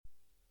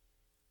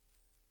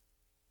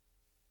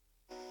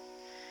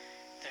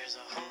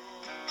There's a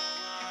whole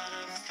lot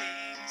of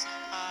things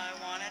I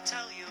want to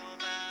tell you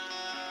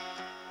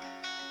about.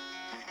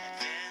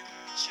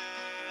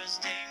 Adventures,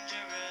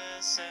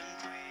 dangerous and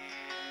queer.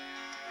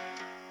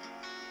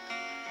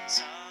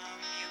 Some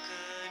you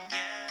could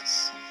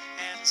guess,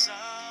 and some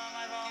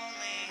I've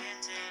only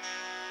hinted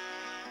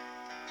at.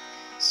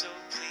 So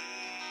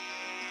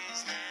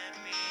please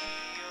lend me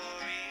your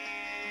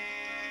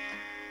ear.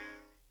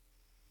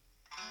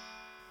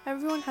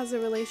 Everyone has a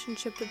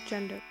relationship with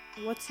gender.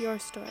 What's your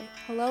story?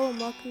 Hello and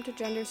welcome to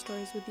Gender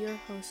Stories with your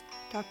host,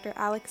 Dr.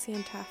 Alex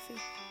Iantafi.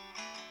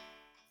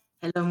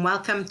 Hello and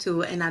welcome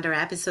to another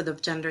episode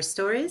of Gender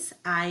Stories.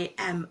 I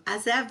am,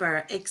 as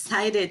ever,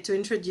 excited to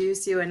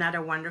introduce you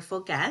another wonderful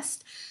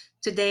guest.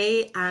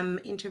 Today, I'm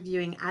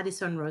interviewing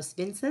Addison Rose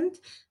Vincent.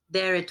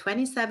 They're a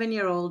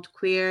 27-year-old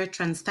queer,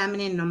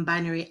 trans-feminine,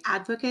 non-binary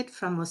advocate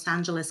from Los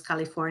Angeles,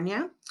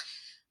 California.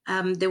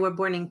 They were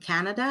born in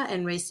Canada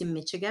and raised in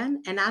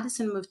Michigan, and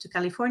Addison moved to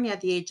California at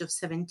the age of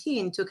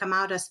 17 to come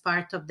out as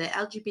part of the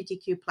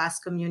LGBTQ plus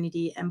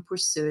community and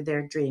pursue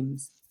their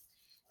dreams.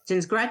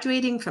 Since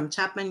graduating from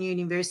Chapman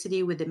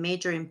University with a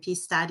major in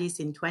peace studies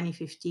in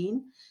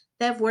 2015,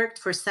 they've worked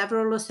for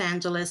several Los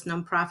Angeles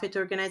nonprofit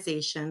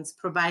organizations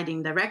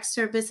providing direct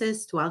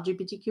services to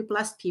LGBTQ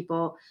plus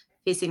people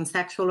facing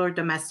sexual or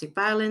domestic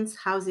violence,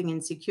 housing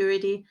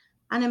insecurity,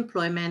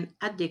 unemployment,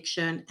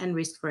 addiction, and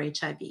risk for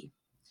HIV.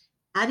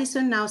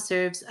 Addison now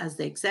serves as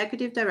the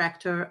executive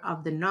director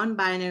of the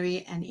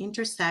Non-Binary and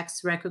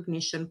Intersex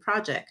Recognition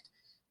Project,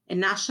 a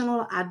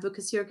national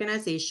advocacy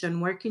organization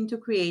working to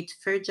create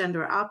fair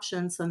gender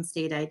options on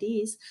state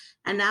IDs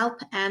and help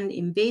end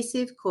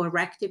invasive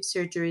corrective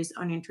surgeries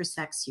on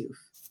intersex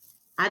youth.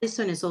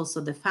 Addison is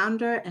also the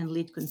founder and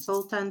lead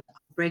consultant of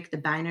Break the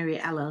Binary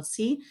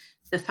LLC,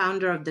 the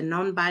founder of the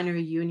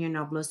Non-Binary Union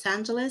of Los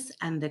Angeles,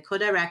 and the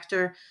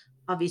co-director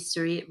of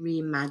History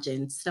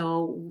Reimagined.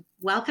 So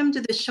welcome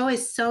to the show.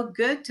 It's so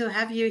good to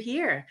have you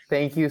here.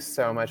 Thank you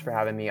so much for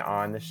having me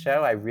on the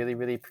show. I really,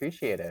 really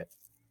appreciate it.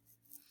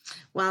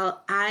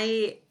 Well,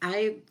 I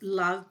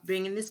love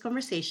bringing this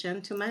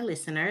conversation to my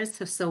listeners.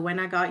 So when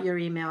I got your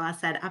email, I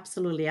said,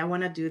 absolutely, I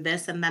want to do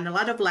this. And then a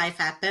lot of life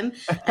happened.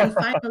 And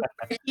finally,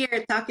 we're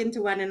here talking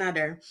to one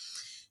another.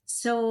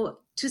 So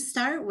to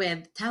start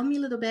with, tell me a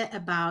little bit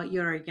about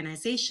your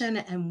organization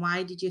and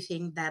why did you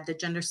think that the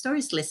Gender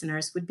Stories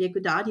listeners would be a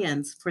good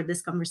audience for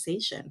this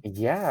conversation?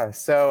 Yeah,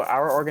 so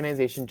our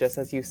organization, just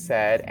as you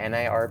said,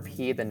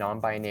 NIRP, the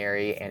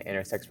Non-Binary and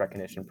Intersex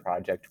Recognition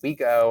Project, we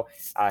go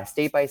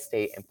state by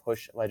state and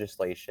push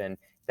legislation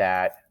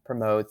that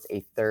promotes a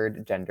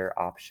third gender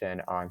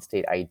option on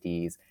state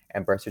IDs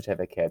and birth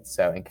certificates.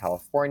 So in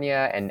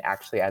California, and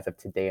actually as of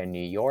today in New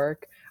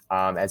York,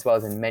 as well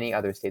as in many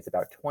other states,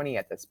 about 20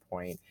 at this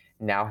point,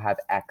 now have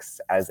X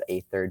as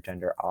a third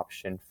gender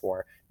option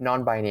for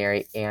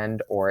non-binary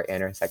and or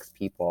intersex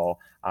people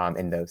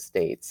in those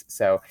states.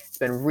 So it's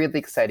been really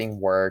exciting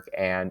work,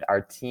 and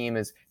our team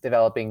is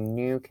developing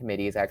new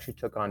committees. I actually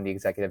took on the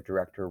executive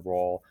director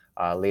role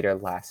later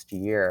last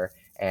year.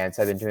 And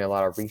so I've been doing a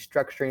lot of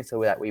restructuring so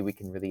that way we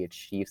can really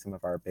achieve some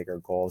of our bigger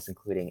goals,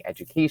 including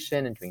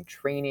education and doing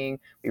training.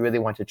 We really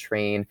want to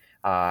train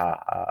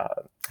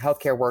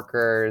healthcare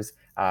workers,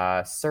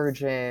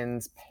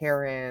 surgeons,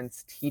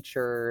 parents,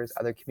 teachers,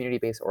 other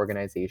community-based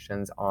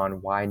organizations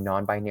on why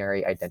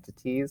non-binary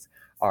identities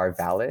are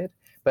valid,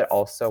 but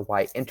also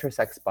why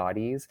intersex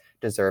bodies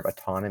deserve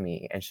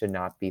autonomy and should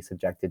not be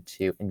subjected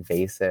to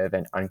invasive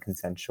and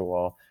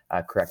unconsensual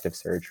corrective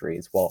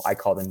surgeries. Well, I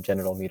call them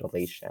genital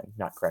mutilation,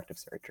 not corrective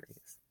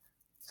surgeries.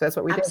 So that's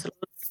what we Absolutely.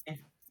 do.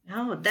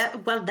 Oh,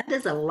 that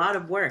is a lot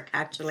of work,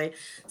 actually.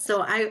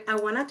 So I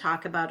want to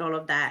talk about all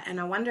of that. And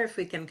I wonder if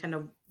we can kind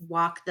of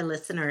walk the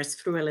listeners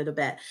through a little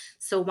bit.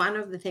 So one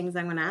of the things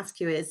I'm going to ask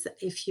you is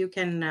if you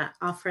can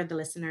offer the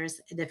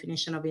listeners a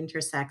definition of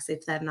intersex,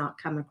 if they've not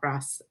come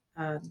across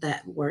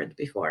that word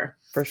before.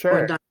 For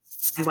sure.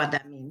 Or what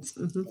that means.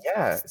 Mm-hmm.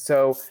 Yeah,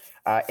 so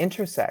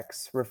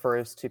intersex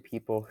refers to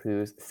people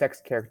whose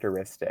sex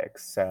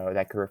characteristics, so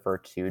that could refer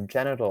to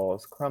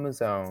genitals,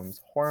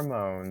 chromosomes,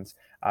 hormones,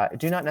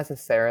 do not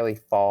necessarily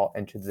fall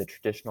into the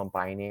traditional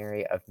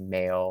binary of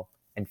male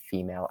and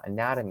female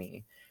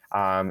anatomy.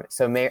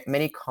 So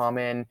many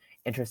common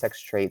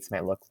intersex traits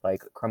might look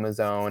like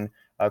chromosome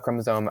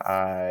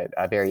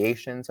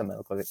variations, so it might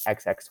look like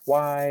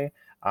XXY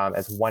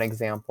as one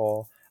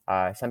example.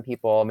 Some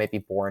people may be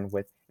born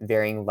with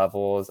varying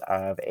levels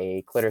of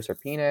a clitoris or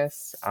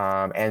penis.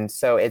 And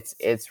so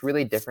it's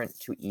really different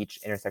to each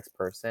intersex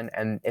person.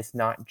 And it's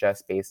not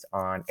just based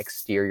on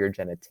exterior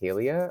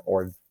genitalia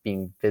or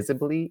being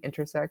visibly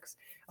intersex.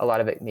 A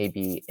lot of it may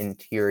be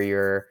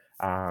interior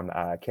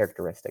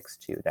characteristics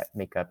too that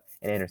make up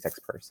an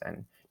intersex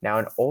person. Now,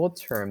 an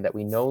old term that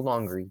we no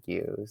longer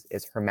use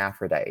is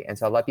hermaphrodite. And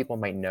so a lot of people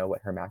might know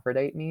what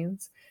hermaphrodite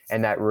means.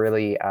 And that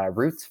really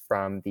roots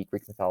from the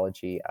Greek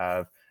mythology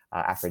of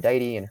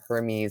Aphrodite and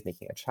Hermes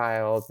making a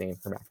child named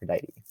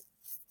Hermaphrodite.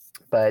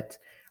 But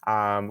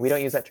we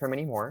don't use that term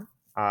anymore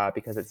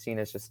because it's seen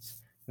as just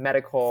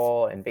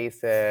medical,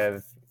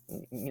 invasive,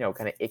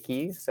 kind of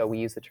icky. So we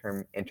use the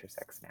term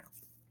intersex now.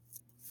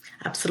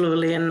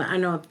 Absolutely. And I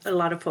know a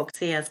lot of folks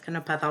see it as kind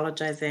of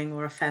pathologizing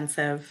or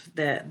offensive,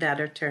 the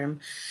other term.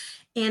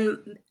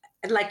 And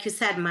like you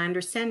said, my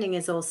understanding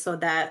is also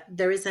that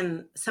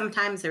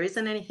sometimes there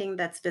isn't anything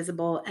that's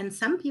visible. And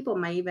some people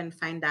might even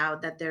find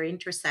out that they're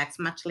intersex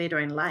much later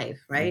in life,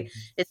 right? Mm-hmm.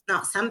 It's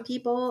not, some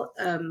people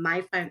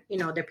might find,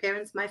 their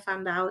parents might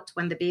find out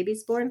when the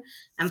baby's born.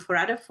 And for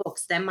other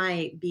folks, they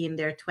might be in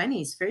their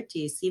 20s,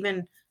 30s,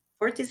 even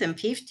 40s and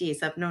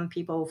 50s. I've known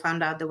people who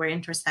found out they were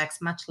intersex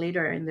much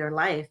later in their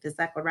life. Is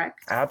that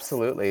correct?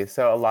 Absolutely.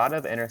 So a lot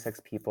of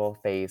intersex people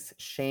face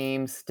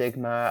shame,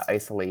 stigma,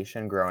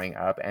 isolation growing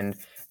up, and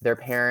their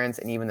parents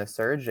and even the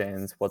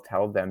surgeons will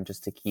tell them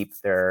just to keep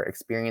their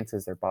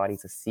experiences, their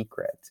bodies a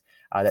secret,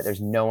 that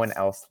there's no one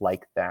else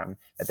like them,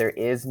 that there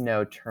is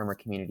no term or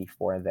community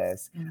for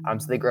this.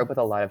 So they grow up with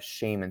a lot of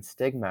shame and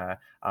stigma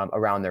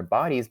around their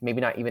bodies,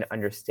 maybe not even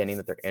understanding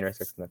that they're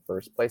intersex in the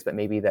first place, but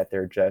maybe that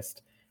they're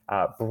just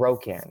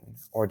broken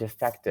or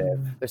defective.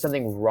 There's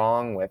something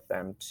wrong with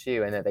them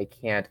too, and that they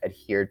can't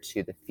adhere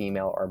to the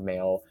female or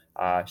male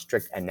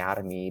strict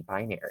anatomy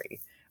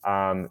binary.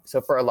 So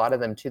for a lot of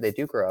them too, they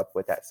do grow up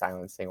with that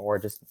silencing or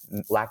just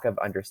lack of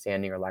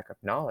understanding or lack of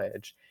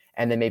knowledge.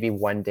 And then maybe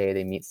one day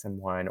they meet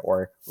someone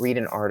or read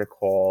an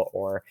article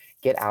or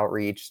get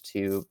outreach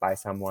by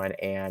someone,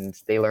 and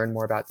they learn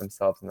more about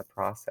themselves in the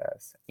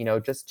process.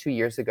 Just 2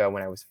 years ago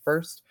when I was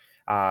first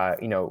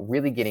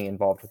really getting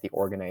involved with the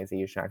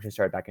organization. I actually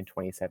started back in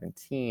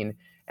 2017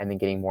 and then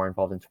getting more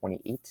involved in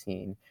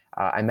 2018.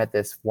 I met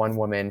this one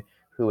woman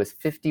who was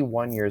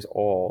 51 years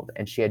old,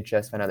 and she had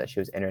just found out that she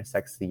was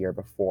intersex the year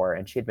before.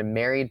 And she had been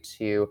married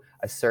to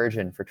a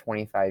surgeon for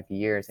 25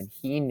 years, and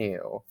he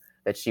knew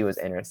that she was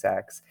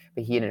intersex,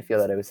 but he didn't feel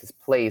that it was his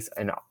place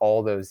in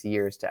all those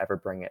years to ever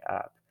bring it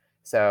up.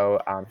 So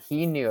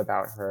he knew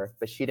about her,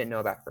 but she didn't know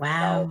about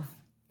herself. Wow.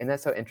 Isn't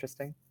that so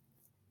interesting?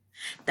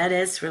 That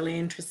is really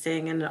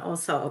interesting. And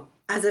also,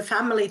 as a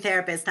family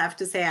therapist, I have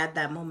to say at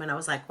that moment, I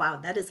was like, wow,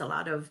 that is a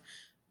lot of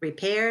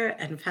repair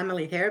and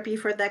family therapy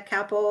for that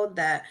couple,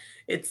 that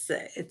it's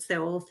the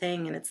whole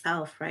thing in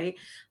itself, right?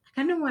 I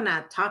kind of want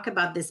to talk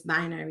about this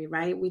binary,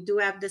 right? We do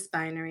have this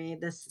binary,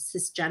 this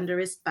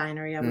cisgenderist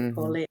binary, I would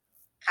call it,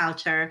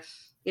 culture,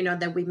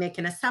 that we make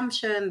an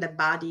assumption that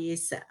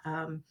bodies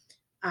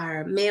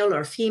are male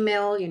or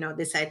female,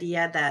 this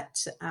idea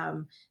that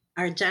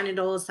our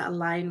genitals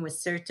align with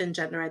certain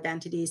gender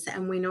identities.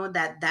 And we know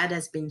that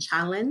has been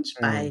challenged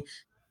by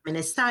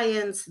feminist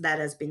science, that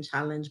has been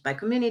challenged by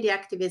community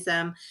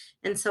activism.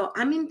 And so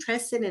I'm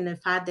interested in the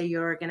fact that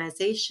your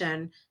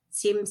organization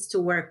seems to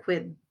work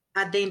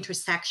at the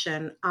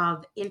intersection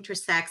of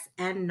intersex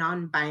and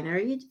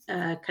non-binary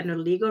kind of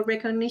legal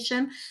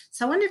recognition.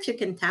 So I wonder if you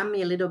can tell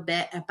me a little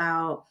bit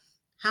about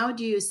how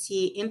do you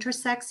see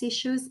intersex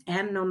issues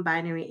and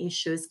non-binary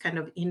issues kind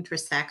of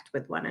intersect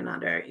with one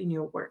another in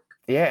your work?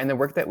 Yeah, and the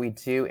work that we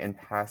do in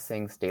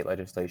passing state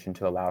legislation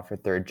to allow for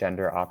third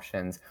gender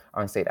options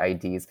on state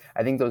IDs,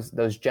 I think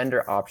those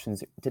gender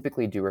options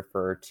typically do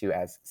refer to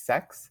as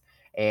sex.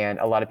 And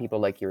a lot of people,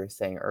 like you were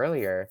saying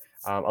earlier,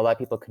 a lot of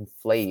people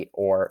conflate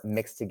or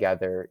mix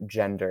together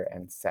gender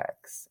and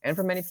sex. And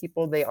for many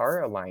people, they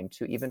are aligned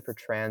too. Even for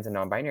trans and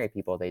non-binary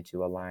people, they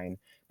do align,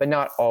 but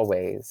not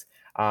always.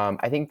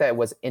 I think that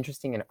was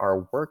interesting in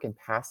our work in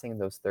passing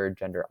those third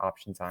gender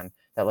options on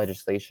that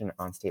legislation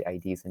on state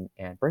IDs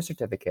and birth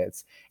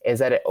certificates is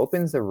that it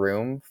opens the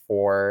room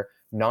for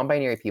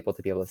non-binary people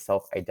to be able to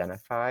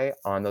self-identify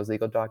on those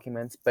legal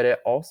documents, but it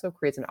also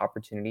creates an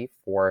opportunity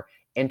for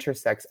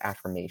intersex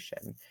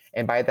affirmation.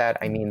 And by that,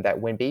 I mean that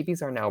when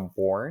babies are now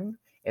born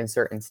in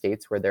certain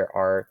states where there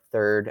are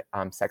third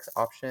sex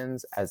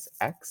options as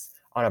X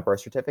on a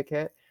birth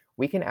certificate,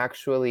 we can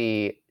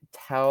actually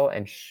tell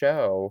and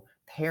show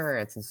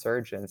parents and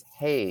surgeons,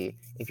 hey,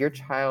 if your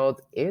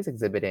child is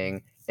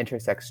exhibiting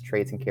intersex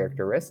traits and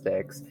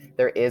characteristics,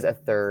 there is a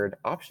third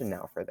option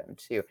now for them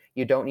too.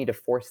 You don't need to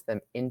force them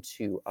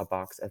into a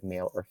box of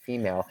male or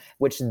female,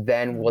 which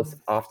then will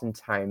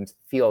oftentimes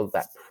feel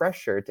that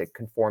pressure to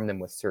conform them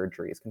with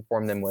surgeries,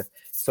 conform them with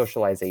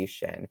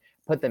socialization,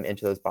 put them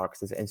into those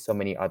boxes in so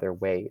many other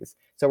ways.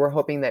 So we're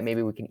hoping that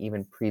maybe we can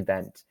even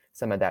prevent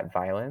some of that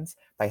violence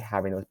by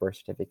having those birth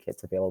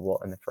certificates available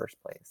in the first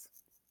place.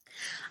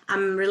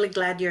 I'm really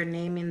glad you're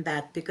naming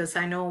that, because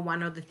I know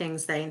one of the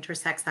things that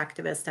intersex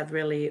activists have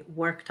really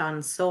worked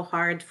on so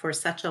hard for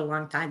such a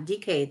long time,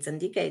 decades and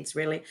decades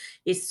really,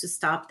 is to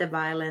stop the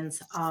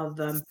violence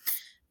of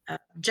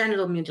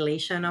genital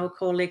mutilation. I would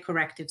call it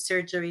corrective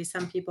surgery,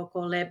 some people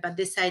call it, but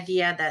this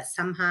idea that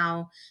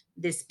somehow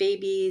these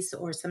babies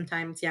or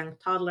sometimes young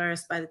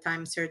toddlers, by the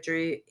time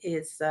surgery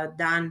is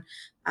done,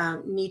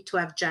 need to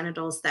have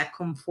genitals that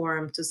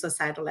conform to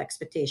societal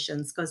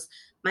expectations. Because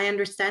my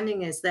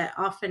understanding is that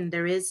often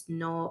there is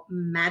no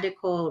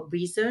medical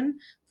reason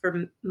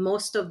for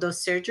most of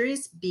those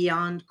surgeries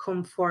beyond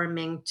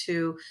conforming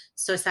to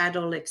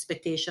societal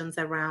expectations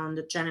around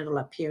genital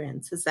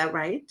appearance. Is that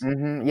right?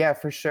 Mm-hmm. Yeah,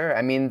 for sure.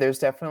 I mean, there's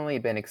definitely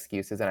been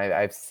excuses, and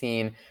I've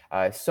seen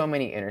so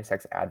many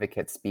intersex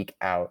advocates speak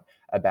out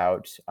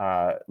about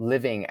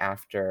living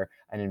after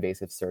an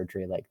invasive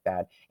surgery like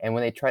that. And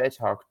when they try to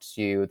talk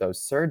to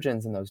those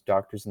surgeons and those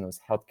doctors and those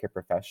healthcare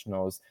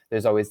professionals,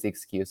 there's always the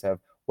excuse of,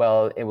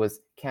 well, it was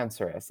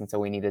cancerous, and so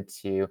we needed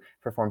to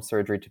perform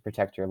surgery to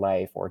protect your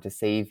life or to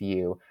save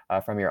you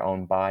from your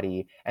own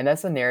body. And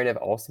that's a narrative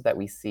also that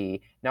we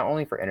see not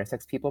only for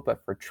intersex people,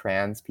 but for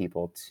trans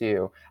people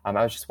too. I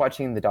was just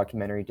watching the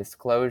documentary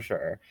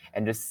Disclosure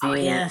and just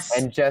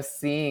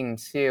seeing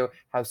too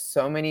how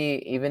so many,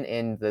 even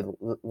in the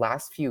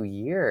last few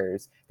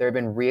years, there have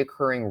been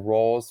reoccurring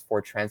roles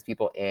for trans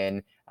people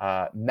in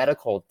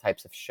medical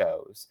types of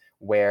shows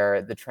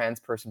where the trans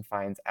person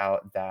finds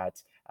out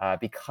that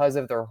because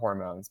of their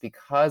hormones,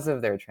 because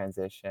of their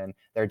transition,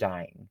 they're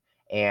dying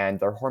and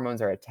their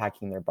hormones are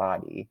attacking their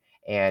body.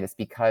 And it's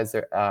because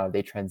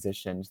they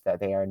transitioned that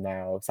they are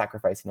now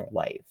sacrificing their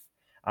life.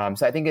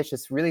 So I think it's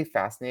just really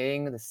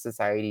fascinating, the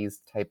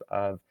society's type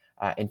of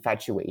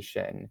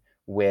infatuation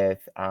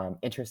with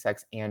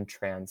intersex and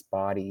trans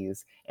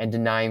bodies and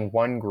denying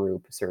one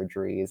group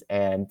surgeries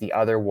and the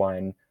other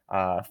one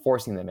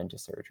forcing them into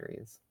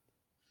surgeries.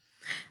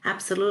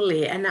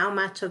 Absolutely. And how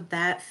much of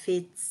that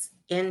fits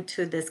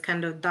into this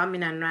kind of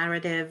dominant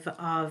narrative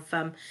of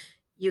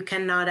you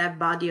cannot have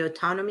body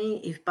autonomy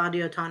if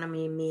body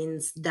autonomy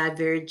means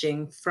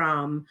diverging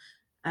from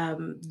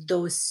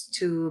those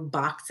two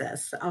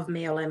boxes of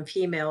male and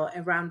female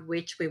around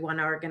which we want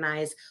to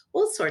organize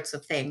all sorts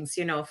of things,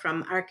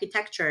 from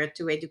architecture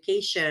to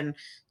education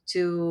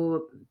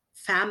to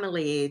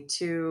family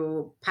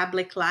to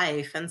public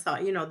life. And so,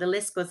 the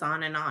list goes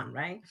on,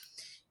 right?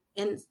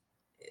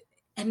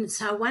 And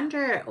so I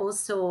wonder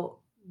also,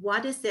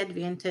 what is the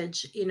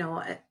advantage?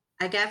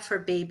 I get for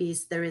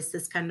babies, there is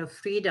this kind of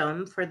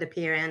freedom for the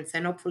parents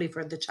and hopefully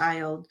for the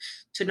child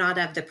to not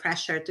have the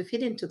pressure to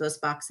fit into those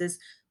boxes.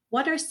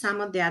 What are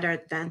some of the other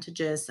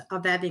advantages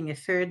of having a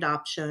fair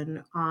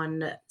adoption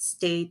on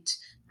state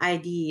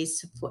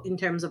IDs in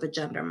terms of a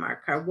gender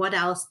marker? What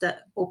else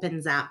that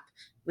opens up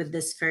with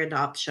this fair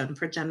adoption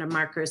for gender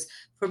markers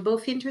for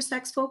both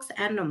intersex folks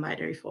and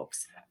non-binary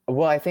folks?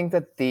 Well, I think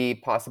that the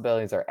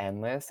possibilities are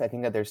endless. I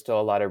think that there's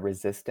still a lot of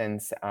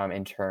resistance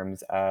in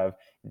terms of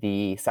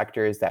the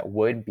sectors that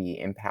would be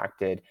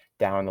impacted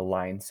down the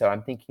line. So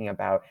I'm thinking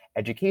about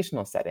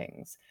educational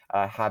settings,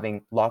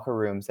 having locker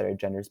rooms that are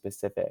gender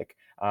specific,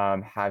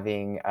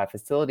 having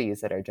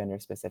facilities that are gender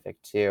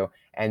specific too.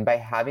 And by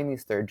having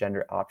these third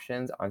gender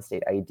options on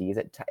state IDs,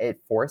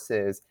 it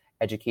forces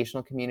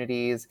educational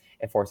communities,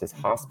 it forces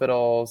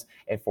hospitals,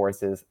 it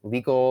forces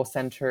legal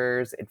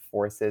centers, it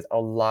forces a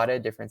lot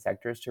of different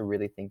sectors to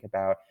really think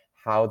about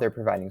how they're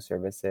providing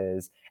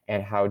services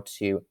and how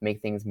to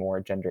make things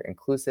more gender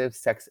inclusive,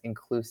 sex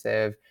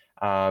inclusive,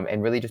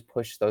 and really just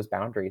push those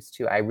boundaries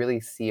too. I really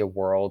see a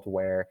world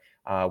where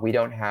we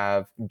don't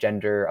have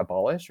gender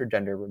abolished or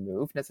gender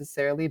removed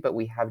necessarily, but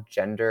we have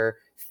gender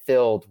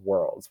filled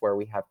worlds where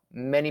we have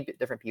many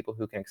different people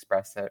who can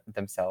express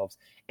themselves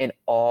in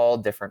all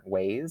different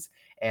ways,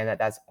 and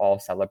that's all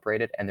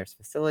celebrated. And there's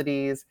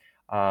facilities,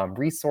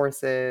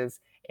 resources,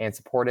 and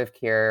supportive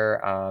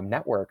care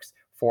networks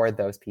for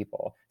those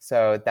people.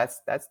 So that's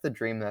the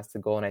dream, that's the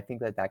goal, and I think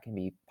that can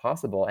be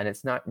possible. And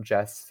it's not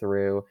just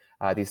through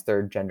these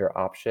third gender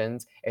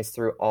options, it's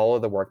through all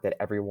of the work that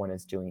everyone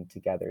is doing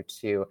together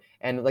too.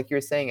 And like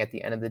you're saying, at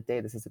the end of the day,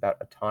 this is about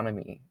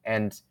autonomy.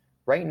 And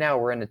right now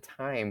we're in a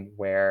time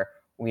where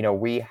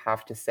we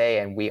have to say,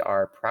 and we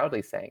are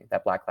proudly saying,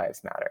 that Black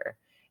Lives Matter.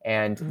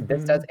 And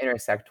this does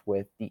intersect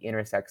with the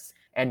intersex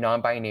and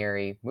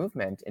non-binary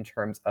movement in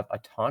terms of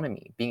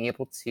autonomy, being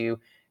able to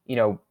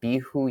be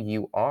who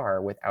you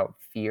are without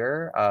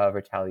fear of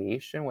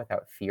retaliation,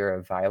 without fear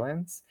of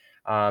violence,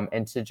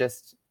 and to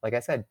just, like I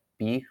said,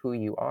 be who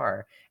you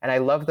are. And I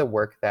love the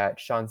work that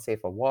Sean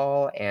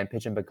Saifa-Wall and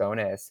Pigeon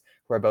Bagonis,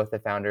 who are both the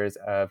founders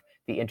of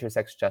the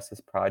Intersex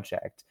Justice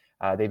Project,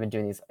 they've been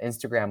doing these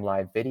Instagram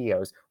live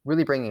videos,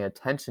 really bringing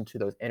attention to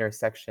those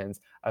intersections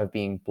of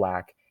being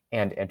Black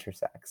and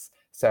intersex.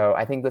 So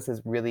I think this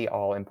is really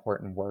all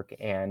important work,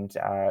 and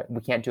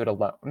we can't do it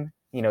alone.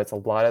 It's a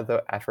lot of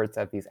the efforts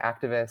of these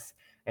activists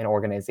and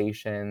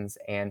organizations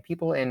and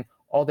people in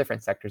all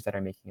different sectors that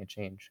are making a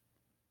change.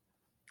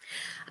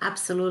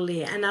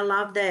 Absolutely. And I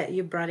love that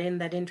you brought in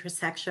that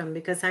intersection,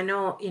 because I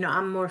know,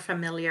 I'm more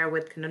familiar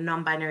with kind of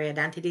non-binary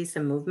identities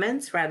and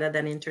movements rather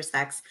than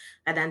intersex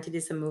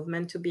identities and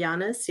movement, to be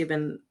honest,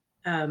 even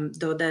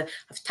though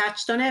I've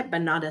touched on it,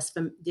 but not as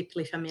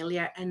deeply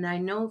familiar. And I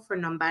know for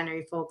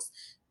non-binary folks,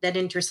 that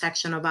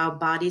intersection of our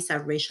bodies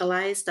are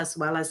racialized as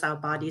well as our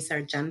bodies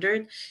are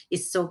gendered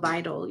is so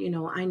vital.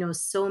 I know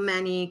so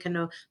many kind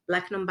of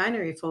Black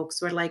non-binary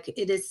folks were like,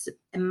 it is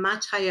a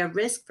much higher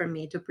risk for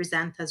me to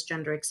present as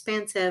gender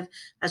expansive,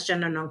 as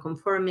gender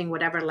non-conforming,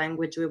 whatever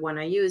language we want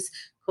to use,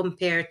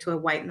 compared to a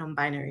white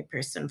non-binary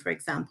person, for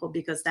example,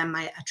 because that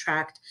might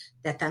attract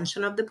the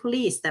attention of the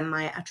police, that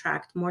might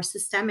attract more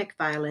systemic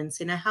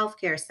violence in a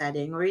healthcare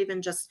setting, or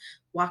even just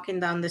walking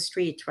down the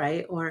street,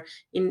 right? Or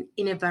in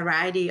a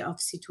variety of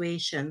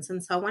situations.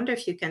 And so I wonder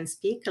if you can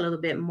speak a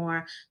little bit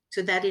more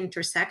to that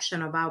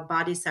intersection of how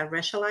bodies are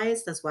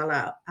racialized as well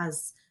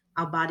as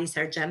how bodies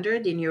are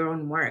gendered in your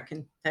own work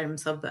in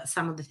terms of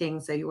some of the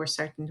things that you were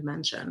starting to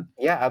mention.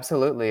 Yeah,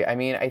 absolutely. I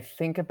mean, I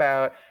think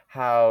about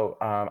how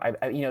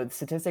the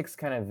statistics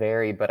kind of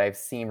vary, but I've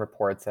seen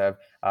reports of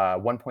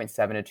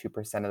 1.7 to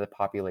 2% of the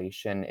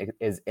population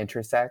is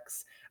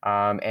intersex,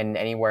 and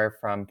anywhere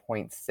from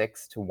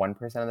 0.6 to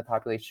 1% of the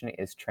population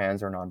is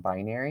trans or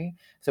non-binary.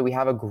 So we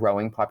have a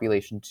growing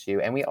population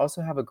too, and we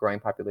also have a growing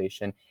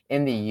population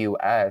in the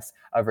U.S.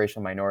 of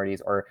racial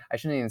minorities, or I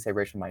shouldn't even say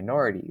racial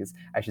minorities.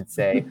 I should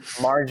say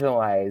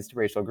marginalized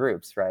racial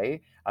groups,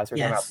 right? So we're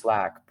talking about Yes.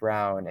 Black,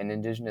 Brown, and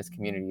Indigenous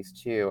communities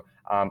too,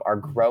 are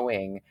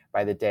growing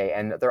by the day,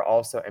 and they're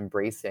also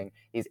embracing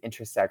these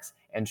intersex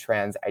and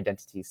trans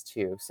identities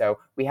too. So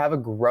we have a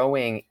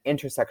growing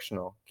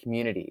intersectional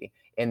community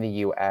in the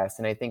US,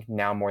 and I think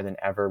now more than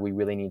ever, we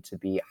really need to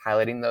be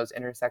highlighting those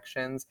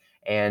intersections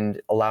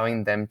and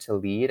allowing them to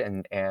lead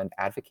and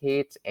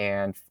advocate,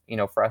 and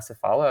for us to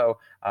follow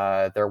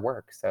their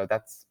work. So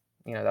that's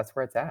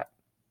where it's at.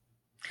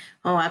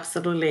 Oh,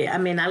 absolutely. I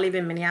mean, I live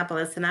in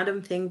Minneapolis, and I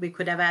don't think we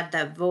could have had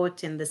that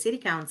vote in the city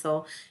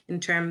council in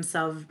terms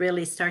of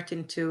really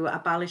starting to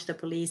abolish the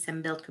police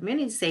and build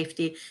community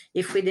safety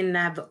if we didn't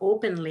have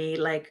openly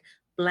like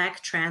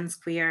Black trans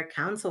queer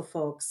council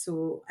folks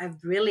who have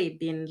really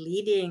been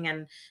leading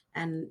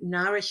and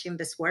nourishing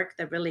this work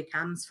that really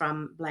comes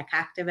from Black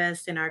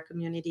activists in our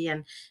community,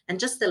 and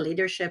just the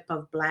leadership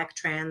of Black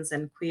trans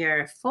and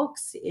queer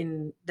folks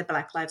in the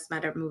Black Lives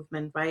Matter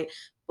movement, right?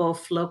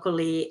 Both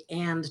locally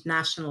and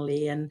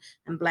nationally, and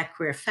Black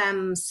queer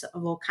femmes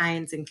of all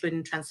kinds,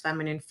 including trans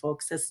feminine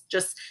folks. It's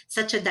just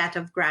such a debt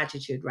of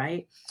gratitude,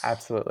 right?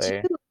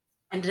 Absolutely.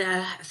 And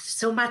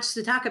so much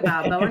to talk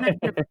about, but I want to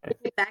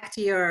get back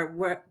to your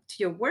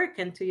work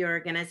and to your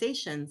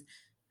organizations.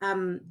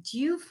 Do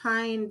you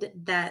find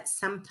that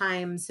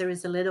sometimes there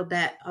is a little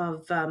bit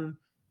of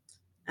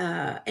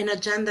an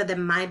agenda that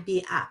might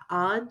be at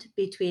odd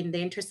between the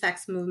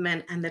intersex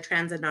movement and the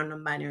trans and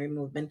non-binary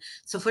movement?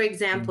 So, for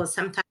example,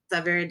 sometimes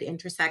I've heard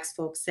intersex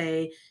folks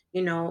say,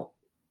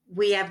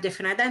 we have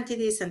different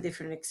identities and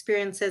different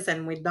experiences,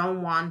 and we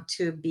don't want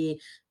to be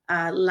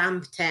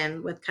lumped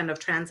in with kind of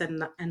trans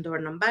and or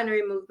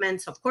non-binary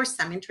movements. Of course,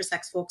 some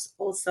intersex folks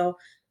also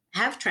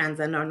have trans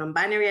and or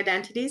non-binary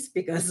identities,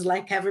 because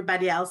like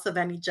everybody else of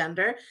any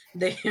gender,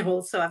 they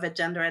also have a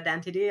gender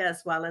identity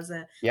as well as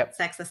a Yep.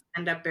 sex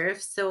assigned at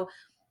birth. So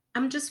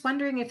I'm just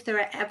wondering if there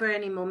are ever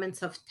any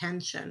moments of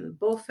tension,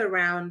 both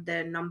around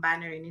the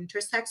non-binary and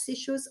intersex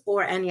issues,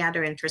 or any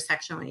other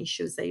intersectional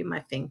issues that you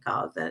might think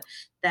of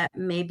that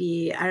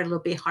maybe are a little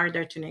bit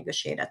harder to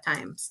negotiate at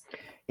times.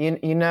 You're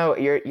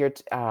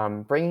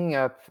bringing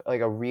up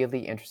like a really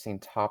interesting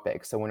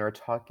topic. So when we're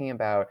talking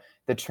about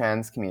the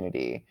trans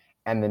community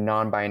and the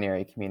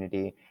non-binary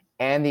community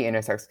and the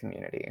intersex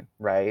community,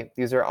 right?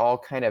 These are all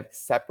kind of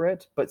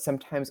separate, but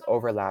sometimes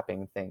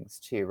overlapping things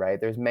too,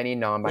 right? There's many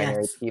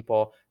non-binary Yes.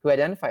 people who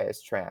identify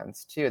as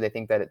trans too. They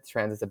think that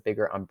trans is a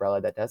bigger umbrella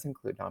that does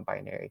include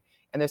non-binary.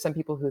 And there's some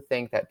people who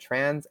think that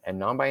trans and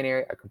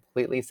non-binary are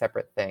completely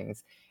separate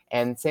things.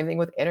 And same thing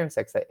with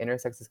intersex, that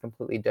intersex is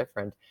completely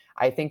different.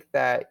 I think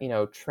that,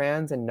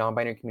 trans and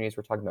non-binary communities,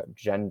 we're talking about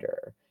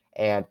gender,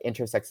 and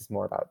intersex is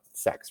more about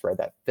sex, right?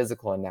 That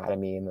physical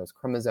anatomy and those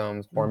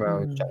chromosomes,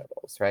 hormones,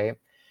 genitals, right?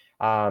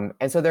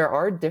 And so there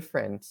are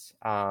different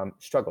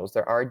struggles.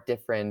 There are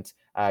different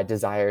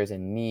desires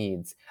and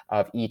needs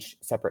of each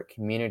separate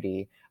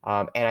community.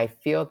 And I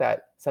feel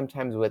that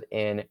sometimes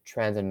within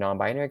trans and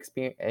non-binary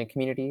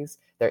communities,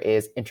 there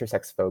is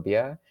intersex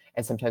phobia.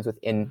 And sometimes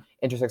within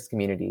intersex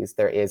communities,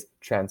 there is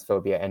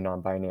transphobia and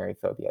non-binary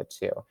phobia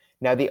too.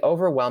 Now, the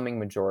overwhelming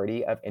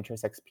majority of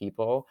intersex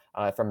people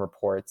from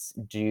reports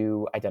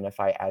do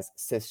identify as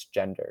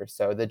cisgender.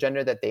 So the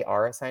gender that they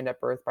are assigned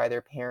at birth by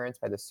their parents,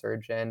 by the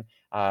surgeon,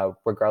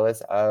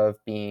 regardless of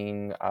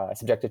being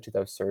subjected to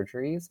those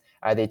surgeries,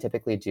 they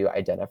typically do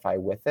identify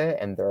with it,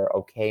 and they're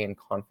okay and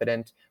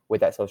confident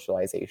with that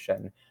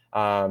socialization.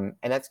 And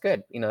that's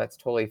good. That's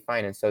totally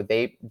fine. And so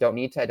they don't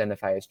need to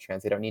identify as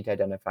trans. They don't need to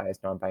identify as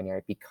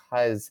non-binary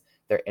because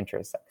they're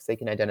intersex. They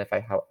can identify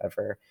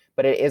however.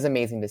 But it is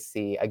amazing to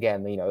see,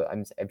 again,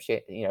 I'm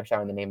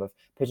shouting the name of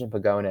Pigeon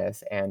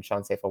Pagonis and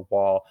Sean Seifa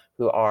Wall,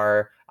 who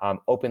are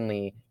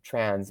openly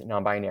trans,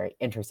 non-binary,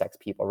 intersex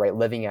people, right?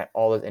 Living at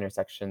all those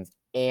intersections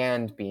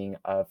and being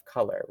of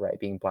color, right?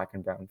 Being Black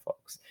and brown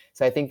folks.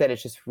 So I think that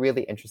it's just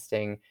really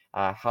interesting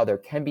how there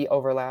can be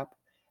overlap.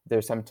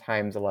 There's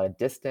sometimes a lot of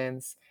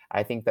distance.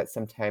 I think that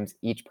sometimes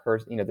each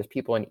person, there's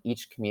people in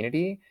each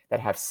community that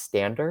have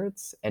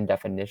standards and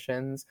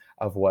definitions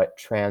of what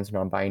trans,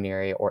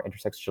 non-binary, or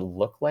intersex should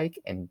look like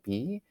and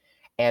be.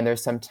 And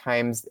there's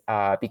sometimes,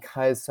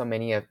 because so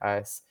many of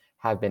us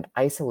have been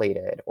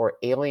isolated or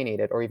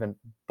alienated or even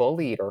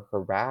bullied or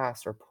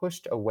harassed or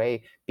pushed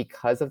away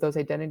because of those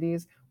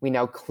identities, we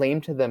now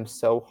claim to them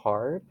so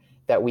hard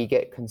that we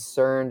get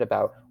concerned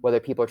about whether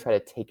people try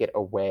to take it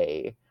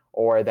away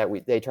or that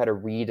they try to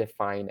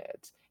redefine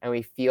it. And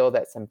we feel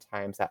that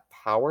sometimes that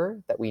power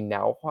that we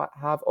now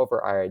have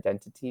over our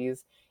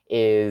identities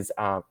is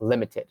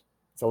limited.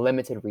 It's a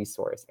limited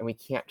resource, and we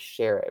can't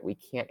share it. We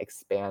can't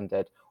expand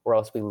it, or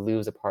else we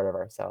lose a part of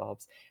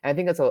ourselves. And I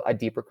think that's a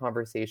deeper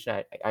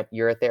conversation.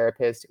 You're a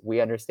therapist. We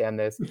understand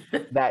this.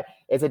 That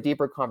is a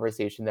deeper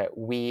conversation that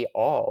we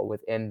all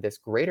within this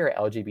greater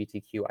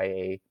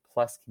LGBTQIA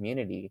plus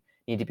community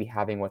need to be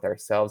having with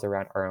ourselves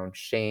around our own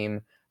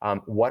shame,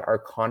 what our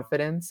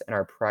confidence and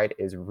our pride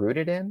is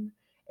rooted in,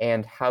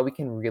 and how we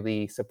can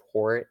really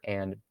support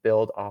and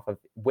build off of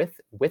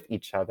with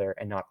each other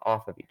and not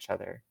off of each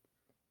other.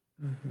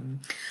 Mm-hmm.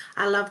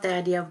 I love the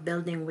idea of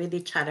building with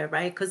each other,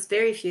 right? Because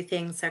very few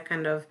things are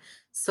kind of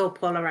so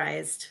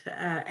polarized,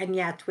 and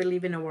yet we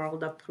live in a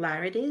world of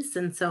polarities.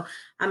 And so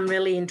I'm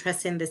really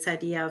interested in this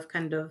idea of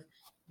kind of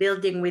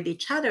building with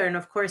each other. And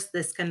of course,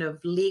 this kind of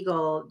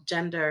legal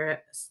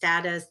gender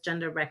status,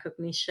 gender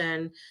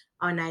recognition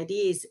on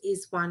IDs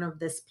is one of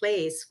this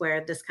place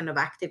where this kind of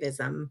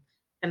activism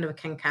kind of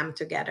can come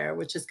together,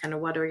 which is kind of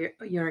what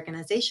your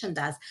organization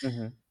does.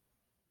 Mm-hmm.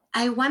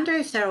 I wonder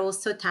if there are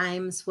also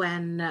times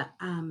when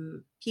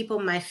people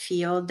might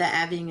feel that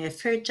having a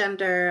third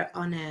gender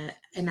on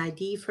an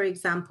ID, for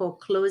example,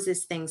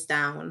 closes things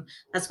down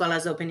as well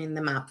as opening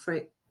them up.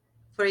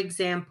 For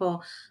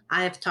example,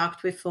 I have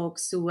talked with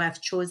folks who have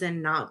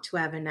chosen not to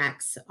have an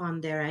X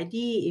on their ID,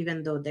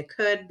 even though they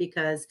could,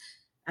 because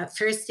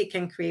first it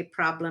can create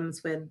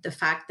problems with the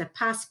fact that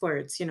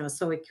passports,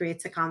 so it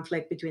creates a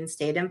conflict between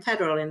state and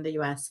federal in the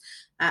US.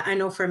 I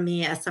know for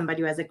me, as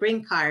somebody who has a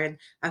green card,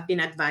 I've been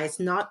advised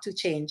not to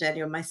change any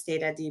of my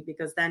state ID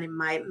because then it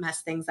might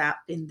mess things up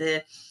in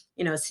the,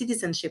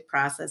 citizenship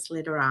process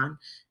later on.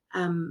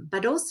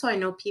 But also I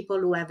know people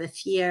who have a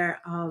fear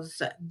of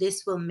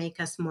this will make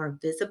us more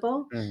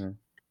visible. Mm-hmm.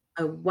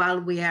 While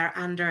we are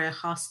under a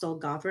hostile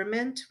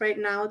government right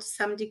now to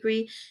some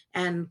degree,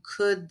 and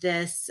could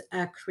this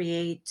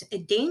create a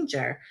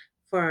danger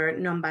for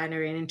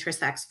non-binary and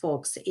intersex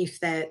folks if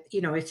there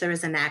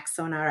is an X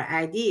on our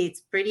ID?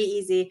 It's pretty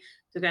easy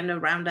to kind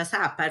of round us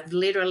up. I've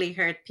literally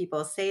heard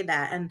people say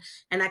that,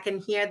 and I can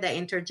hear the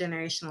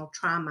intergenerational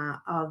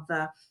trauma of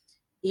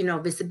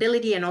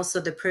visibility, and also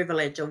the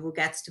privilege of who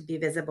gets to be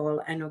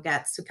visible and who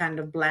gets to kind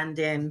of blend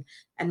in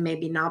and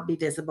maybe not be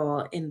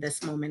visible in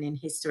this moment in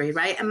history,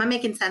 right? Am I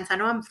making sense? I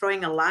know I'm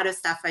throwing a lot of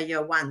stuff at you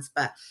at once,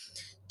 but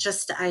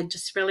I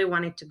just really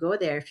wanted to go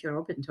there if you're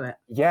open to it.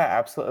 Yeah,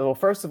 absolutely. Well,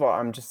 first of all,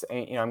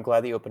 I'm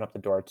glad that you opened up the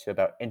door to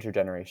about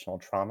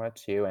intergenerational trauma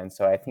too. And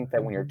so I think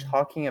that when you're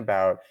talking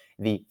about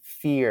the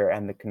fear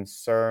and the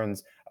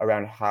concerns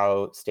around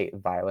how state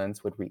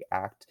violence would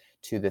react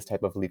to this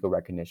type of legal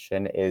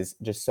recognition is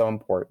just so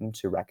important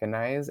to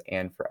recognize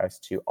and for us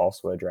to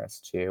also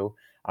address too.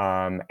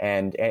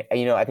 And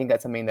I think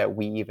that's something that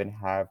we even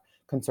have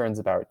concerns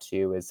about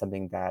too, is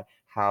something that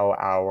how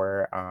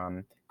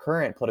our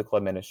current political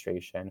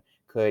administration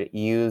could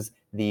use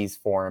these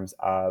forms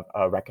of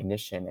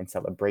recognition and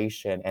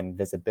celebration and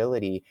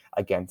visibility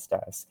against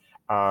us.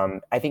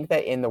 I think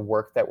that in the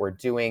work that we're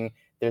doing,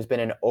 there's been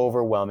an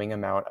overwhelming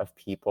amount of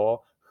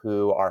people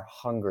who are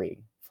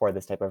hungry for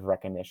this type of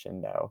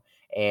recognition, though,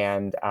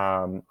 and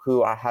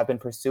who have been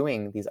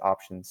pursuing these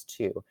options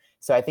too.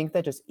 So I think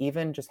that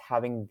just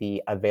having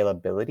the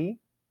availability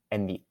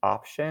and the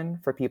option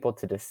for people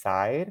to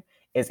decide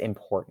is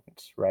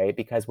important, right?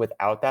 Because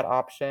without that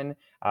option,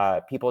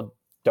 people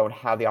don't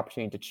have the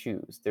opportunity to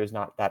choose. There's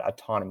not that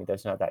autonomy.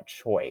 There's not that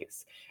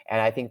choice.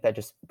 And I think that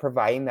just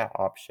providing that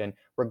option,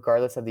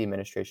 regardless of the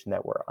administration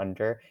that we're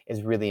under,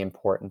 is really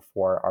important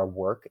for our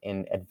work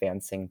in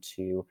advancing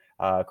to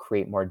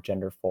create a more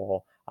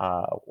genderful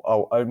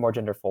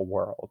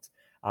world.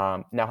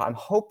 Now, I'm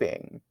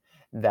hoping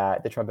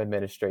that the Trump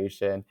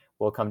administration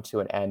will come to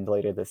an end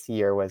later this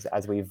year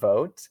as we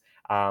vote.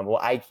 Well,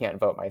 I can't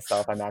vote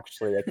myself. I'm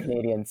actually a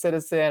Canadian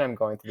citizen. I'm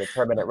going through the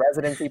permanent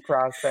residency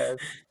process.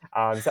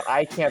 So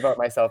I can't vote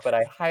myself, but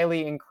I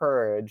highly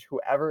encourage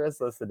whoever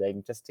is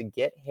listening just to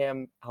get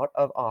him out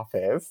of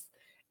office.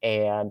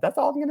 And that's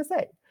all I'm going to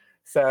say.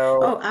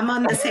 So I'm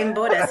on the same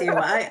boat as you.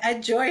 I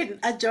joined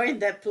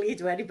that plea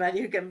to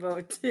anybody who can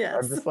vote.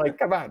 Yes. I'm just like,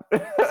 come on.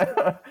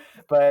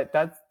 But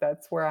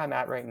that's where I'm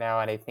at right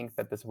now, and I think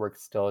that this work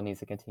still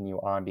needs to continue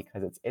on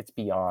because it's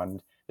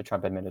beyond the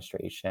Trump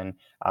administration.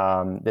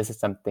 This is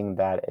something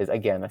that is,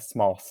 again, a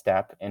small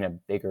step in a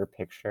bigger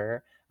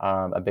picture,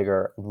 a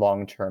bigger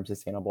long-term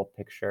sustainable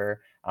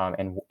picture,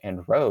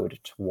 and road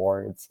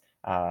towards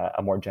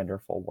a more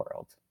genderful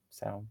world.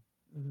 So.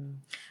 Mm-hmm.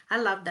 I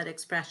love that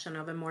expression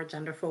of a more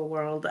genderful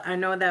world. I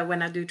know that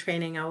when I do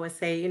training, I always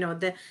say,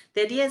 the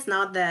idea is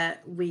not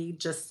that we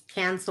just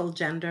cancel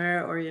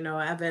gender or,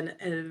 have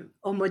an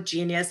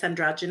homogeneous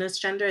androgynous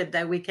gender,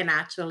 that we can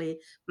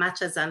actually,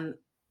 much as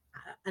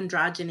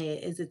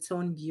androgyny is its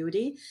own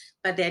beauty,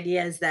 but the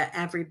idea is that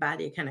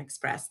everybody can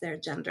express their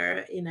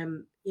gender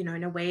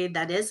in a way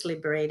that is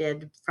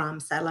liberated from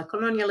settler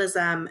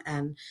colonialism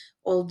and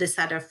all these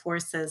other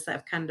forces that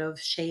have kind of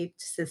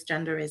shaped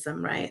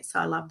cisgenderism, right? So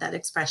I love that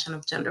expression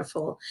of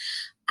genderful.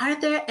 Are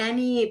there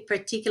any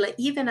particular,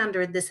 even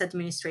under this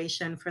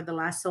administration for the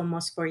last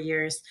almost 4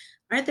 years,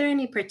 are there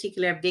any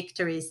particular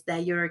victories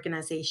that your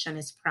organization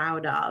is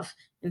proud of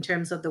in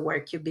terms of the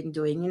work you've been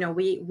doing?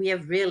 We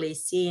have really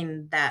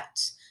seen that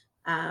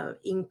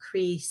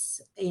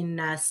increase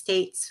in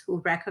states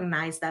who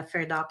recognize that for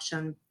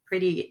adoption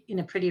in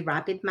a pretty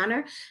rapid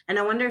manner. And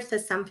I wonder if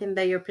there's something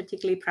that you're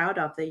particularly proud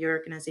of that your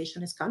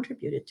organization has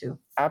contributed to.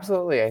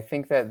 Absolutely. I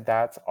think that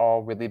that's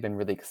all really been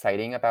really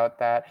exciting about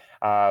that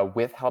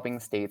with helping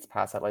states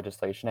pass that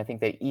legislation. I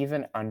think that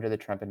even under the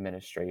Trump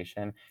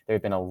administration, there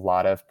have been a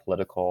lot of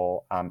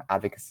political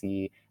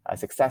advocacy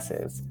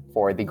successes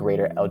for the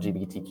greater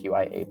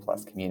LGBTQIA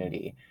plus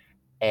community.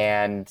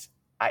 And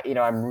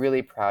I'm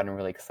really proud and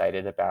really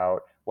excited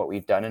about what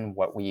we've done and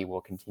what we will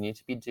continue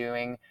to be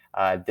doing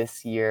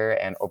this year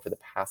and over the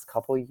past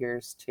couple of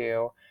years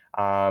too.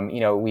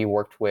 We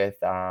worked with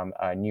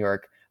New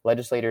York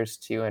legislators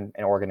too and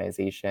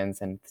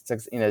organizations, and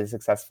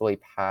successfully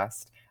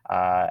passed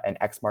an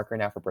X marker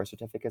now for birth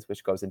certificates,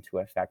 which goes into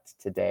effect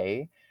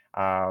today.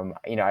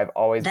 I've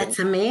always That's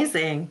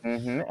amazing.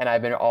 And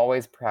I've been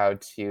always proud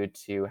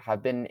to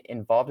have been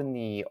involved in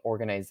the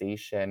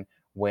organization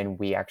when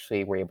we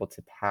actually were able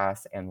to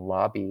pass and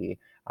lobby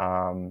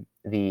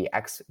the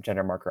X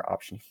gender marker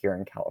option here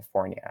in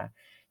California.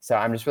 So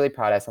I'm just really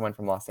proud as someone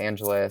from Los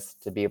Angeles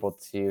to be able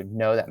to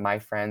know that my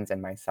friends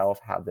and myself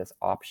have this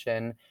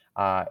option.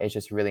 It's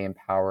just really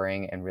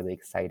empowering and really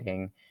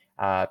exciting.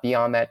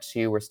 Beyond that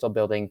too, we're still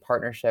building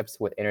partnerships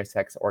with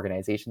intersex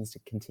organizations to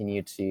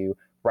continue to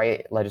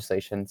write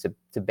legislation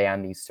to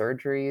ban these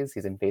surgeries,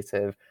 these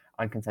invasive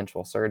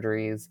unconsensual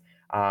surgeries.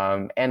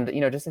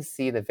 Just to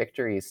see the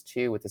victories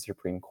too with the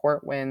Supreme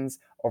Court wins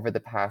over the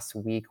past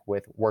week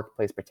with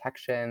workplace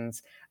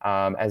protections,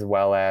 as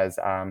well as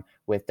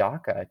with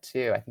DACA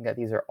too. I think that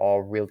these are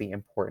all really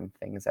important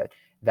things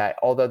that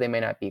although they may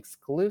not be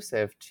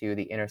exclusive to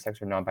the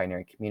intersex or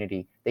non-binary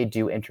community, they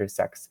do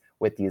intersect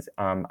with these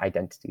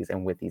identities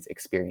and with these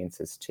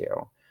experiences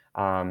too.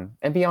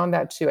 And beyond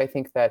that too, I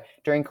think that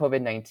during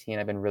COVID-19,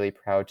 I've been really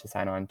proud to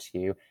sign on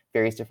to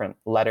various different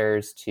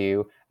letters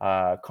to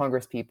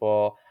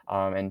congresspeople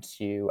and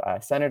to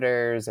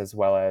senators, as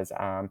well as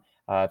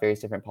various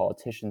different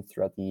politicians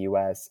throughout the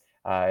US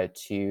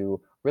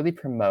to really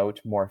promote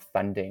more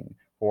funding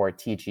for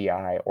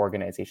TGI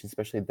organizations,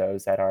 especially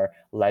those that are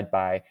led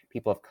by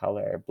people of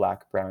color,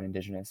 Black, Brown,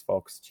 Indigenous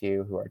folks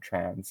too, who are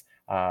trans,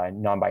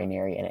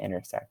 non-binary, and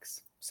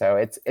intersex. So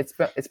it's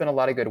been a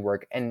lot of good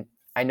work. And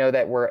I know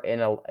that we're in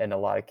a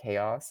lot of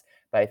chaos,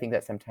 but I think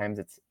that sometimes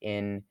it's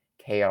in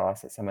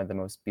chaos that some of the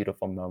most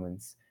beautiful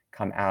moments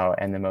come out,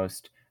 and the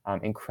most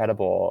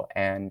incredible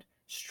and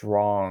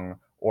strong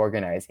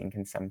organizing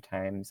can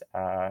sometimes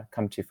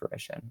come to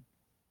fruition.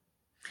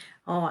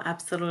 Oh,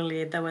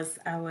 absolutely. I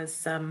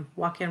was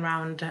walking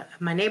around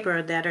my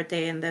neighborhood the other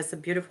day, and there's a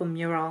beautiful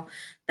mural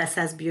that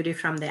says beauty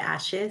from the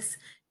ashes.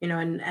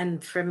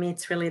 And for me,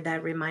 it's really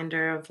that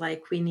reminder of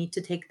like, we need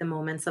to take the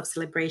moments of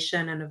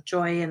celebration and of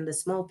joy and the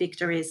small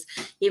victories,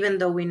 even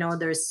though we know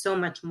there's so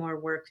much more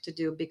work to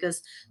do,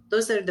 because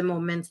those are the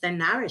moments that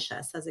nourish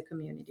us as a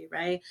community,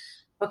 right?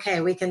 Okay,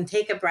 we can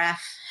take a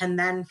breath and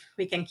then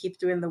we can keep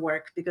doing the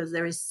work, because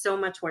there is so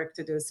much work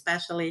to do,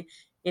 especially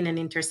in an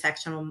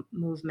intersectional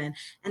movement.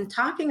 And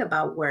talking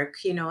about work,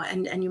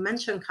 and you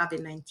mentioned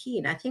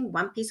COVID-19, I think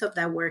one piece of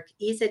that work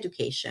is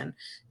education,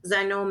 because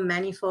I know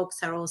many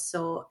folks are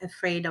also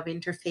afraid of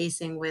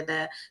interfacing with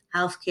a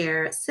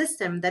healthcare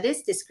system that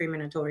is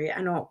discriminatory.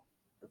 I know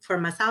for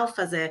myself,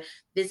 as a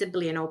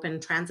visibly and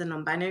open trans and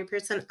non-binary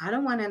person, I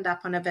don't want to end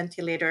up on a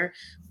ventilator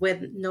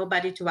with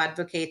nobody to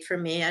advocate for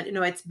me.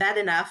 It's bad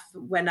enough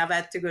when I've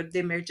had to go to the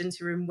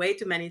emergency room way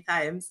too many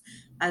times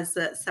as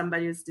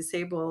somebody who's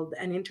disabled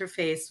and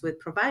interface with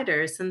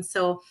providers. And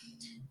so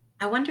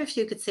I wonder if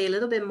you could say a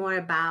little bit more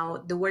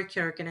about the work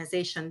your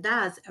organization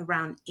does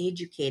around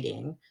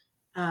educating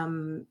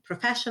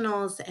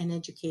professionals and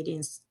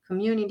educating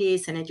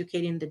communities and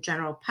educating the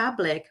general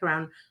public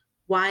around,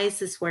 why is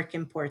this work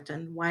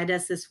important? Why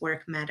does this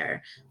work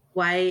matter?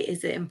 Why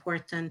is it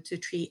important to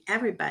treat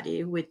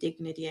everybody with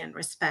dignity and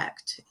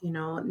respect,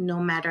 no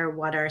matter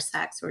what our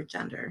sex or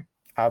gender?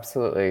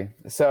 Absolutely.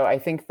 So I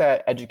think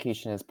that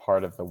education is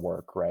part of the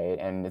work, right?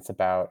 And it's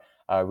about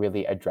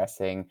really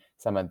addressing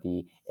some of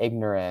the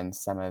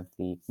ignorance, some of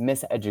the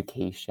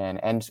miseducation.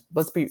 And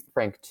let's be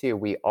frank too,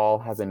 we all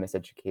have been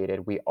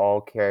miseducated. We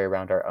all carry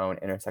around our own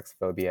intersex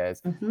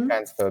phobias,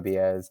 trans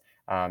phobias,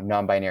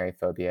 non-binary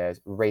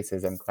phobias,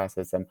 racism,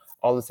 classism,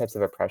 all those types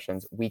of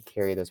oppressions. We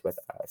carry those with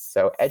us.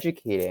 So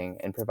educating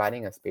and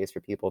providing a space for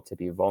people to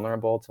be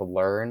vulnerable, to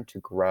learn, to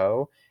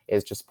grow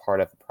is just part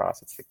of the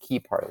process, a key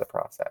part of the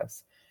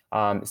process.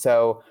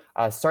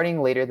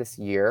 Starting later this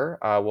year,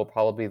 we'll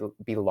probably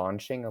be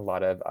launching a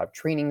lot of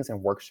trainings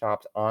and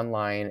workshops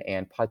online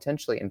and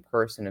potentially in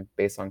person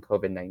based on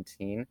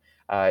COVID-19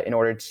 in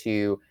order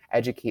to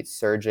educate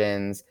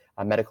surgeons,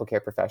 medical care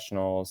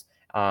professionals,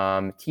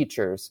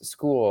 teachers,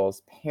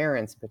 schools,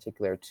 parents in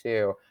particular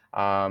too,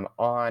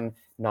 on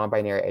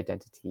non-binary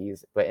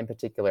identities, but in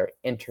particular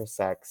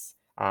intersex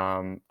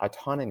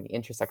autonomy,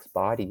 intersex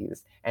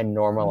bodies, and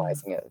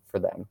normalizing it for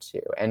them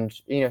too. And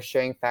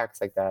sharing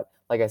facts like that.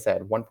 Like I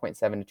said,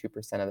 1.7 to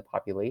 2% of the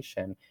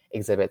population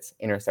exhibits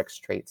intersex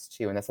traits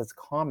too, and that's as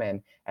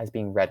common as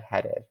being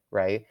redheaded,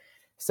 right?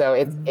 So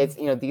it's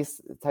these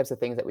types of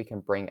things that we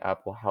can bring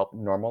up will help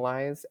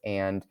normalize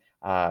and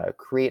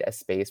create a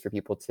space for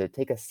people to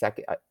take a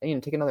second,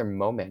 take another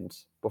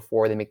moment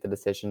before they make the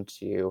decision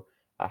to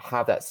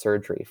have that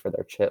surgery for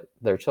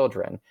their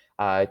children,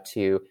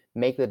 to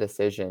make the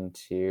decision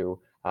to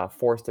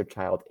force their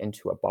child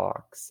into a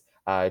box,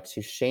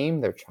 to shame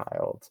their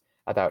child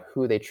about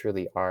who they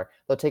truly are.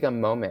 They'll take a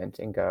moment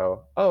and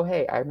go, oh,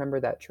 hey, I remember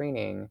that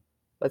training.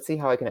 Let's see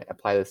how I can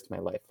apply this to my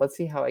life. Let's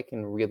see how I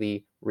can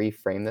really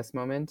reframe this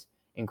moment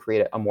and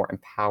create a more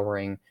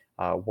empowering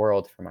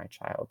world for my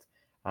child,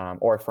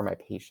 or for my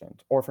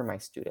patient, or for my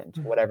student,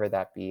 whatever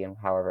that be and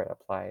however it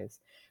applies.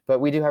 But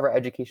we do have our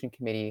education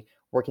committee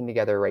working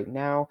together right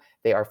now.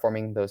 They are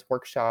forming those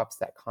workshops,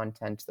 that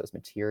content, those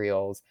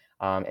materials,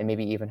 and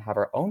maybe even have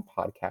our own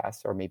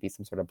podcast or maybe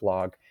some sort of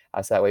blog,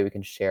 so that way we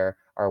can share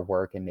our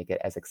work and make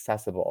it as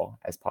accessible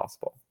as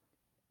possible.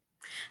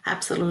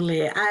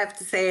 Absolutely. I have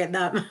to say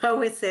that I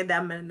always say that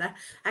I'm an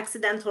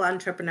accidental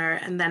entrepreneur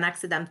and then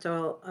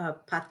accidental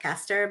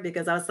podcaster,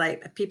 because I was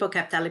like, people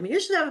kept telling me, you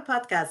should have a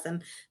podcast.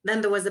 And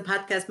then there was a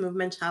podcast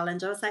movement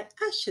challenge. I was like,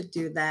 I should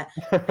do that.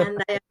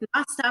 And I have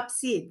not stopped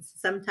seeds.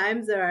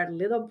 Sometimes there are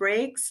little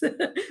breaks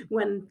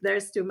when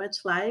there's too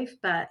much life,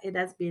 but it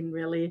has been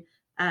really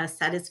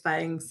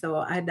satisfying. So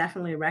I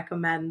definitely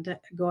recommend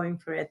going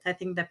for it. I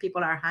think that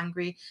people are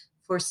hungry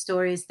for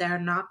stories that are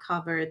not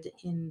covered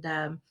in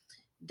the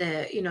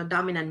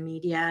dominant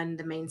media and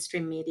the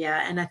mainstream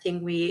media. And I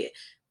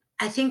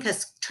think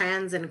as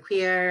trans and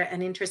queer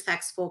and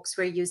intersex folks,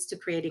 we're used to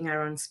creating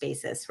our own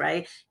spaces,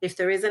 right? If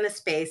there isn't a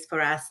space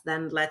for us,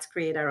 then let's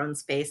create our own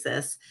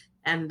spaces.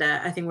 And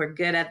I think we're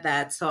good at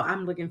that. So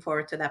I'm looking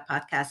forward to that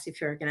podcast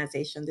if your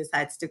organization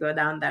decides to go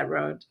down that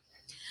road.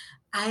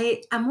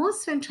 I'm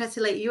also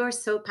interested, like, you are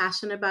so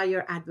passionate about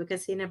your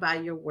advocacy and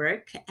about your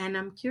work. And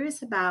I'm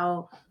curious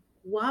about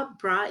what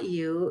brought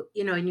you,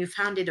 and you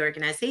founded the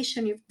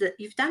organization,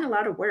 you've done a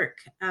lot of work.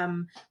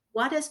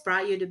 What has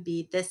brought you to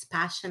be this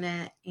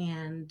passionate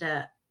and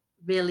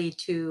really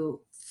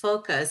to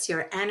focus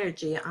your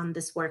energy on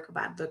this work of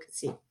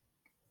advocacy?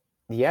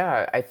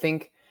 Yeah, I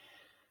think,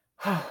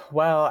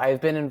 well, I've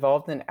been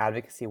involved in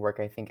advocacy work,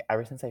 I think,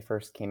 ever since I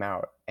first came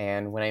out.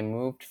 And when I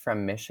moved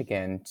from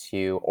Michigan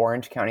to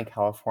Orange County,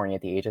 California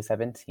at the age of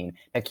 17,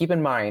 now keep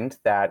in mind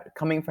that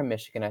coming from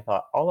Michigan, I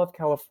thought all of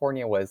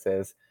California was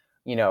this,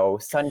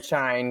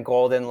 sunshine,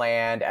 golden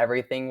land,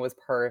 everything was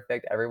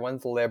perfect,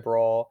 everyone's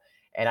liberal.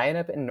 And I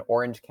ended up in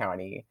Orange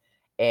County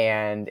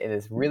and in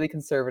this really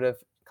conservative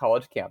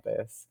college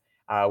campus,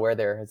 where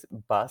there's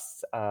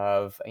busts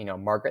of,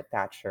 Margaret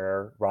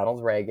Thatcher,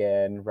 Ronald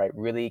Reagan, right,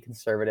 really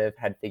conservative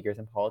head figures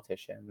and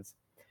politicians.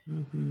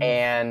 Mm-hmm.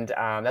 And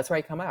that's where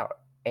I come out.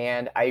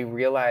 And I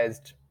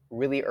realized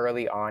really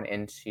early on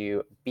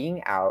into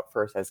being out,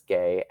 first as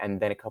gay, and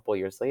then a couple of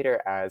years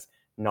later as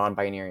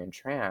non-binary and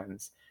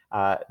trans,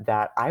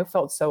 that I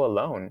felt so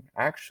alone.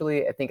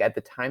 Actually, I think at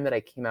the time that I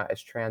came out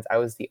as trans, I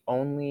was the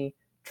only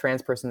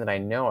trans person that I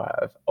know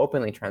of,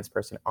 openly trans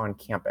person on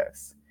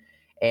campus.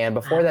 And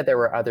before that, there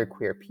were other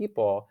queer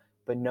people,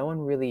 but no one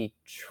really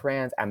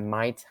trans at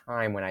my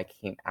time when I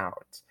came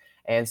out.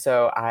 And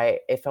so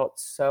it felt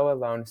so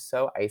alone,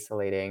 so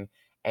isolating.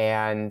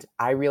 And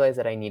I realized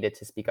that I needed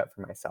to speak up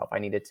for myself. I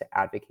needed to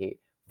advocate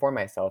for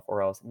myself,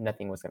 or else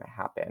nothing was going to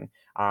happen.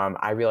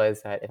 I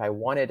realized that if I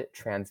wanted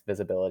trans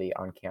visibility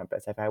on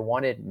campus, if I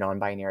wanted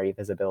non-binary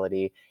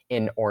visibility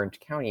in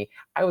Orange County,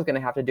 I was going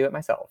to have to do it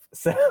myself.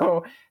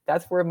 So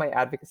that's where my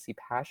advocacy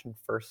passion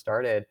first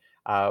started,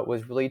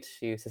 was really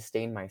to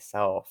sustain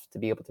myself, to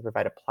be able to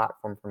provide a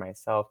platform for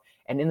myself.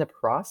 And in the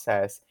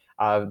process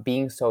of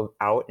being so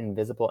out and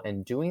visible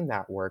and doing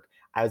that work,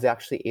 I was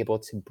actually able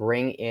to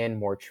bring in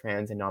more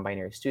trans and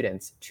non-binary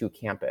students to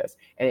campus,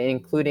 and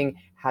including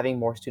having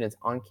more students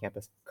on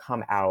campus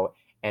come out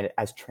and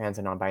as trans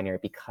and non-binary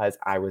because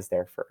I was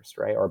there first,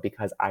 right? Or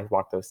because I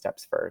walked those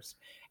steps first.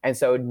 And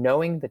so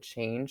knowing the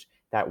change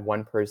that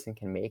one person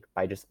can make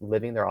by just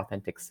living their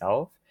authentic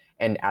self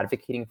and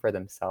advocating for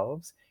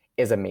themselves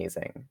is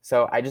amazing.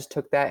 So I just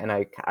took that and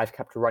I've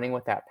kept running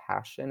with that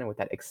passion and with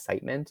that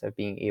excitement of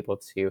being able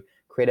to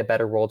create a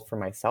better world for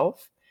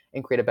myself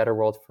and create a better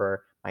world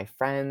for my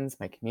friends,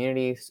 my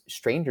community,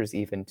 strangers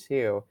even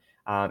too.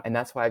 And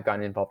that's why I've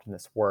gotten involved in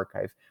this work.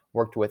 I've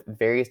worked with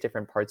various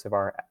different parts of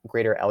our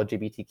greater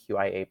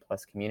LGBTQIA+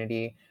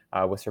 community,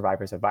 with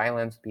survivors of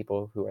violence,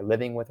 people who are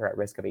living with or at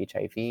risk of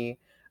HIV.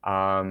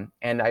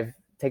 And I've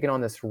taken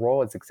on this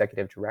role as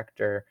executive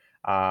director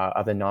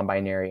of the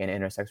Non-Binary and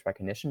Intersex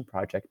Recognition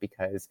Project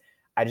because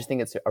I just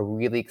think it's a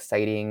really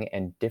exciting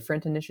and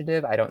different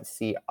initiative. I don't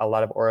see a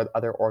lot of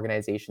other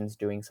organizations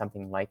doing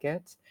something like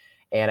it.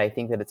 And I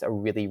think that it's a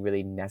really,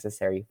 really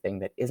necessary thing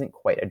that isn't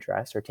quite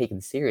addressed or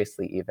taken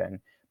seriously even,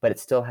 but it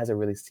still has a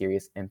really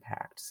serious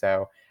impact.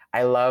 So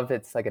I love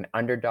it's like an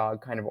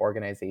underdog kind of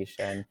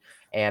organization.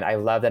 And I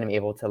love that I'm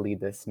able to lead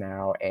this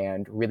now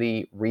and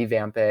really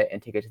revamp it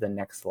and take it to the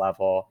next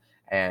level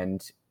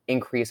and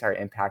increase our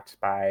impact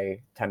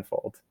by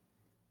tenfold.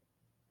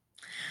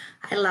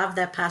 I love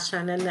that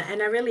passion, and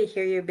I really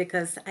hear you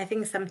because I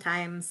think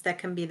sometimes there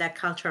can be that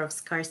culture of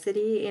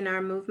scarcity in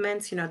our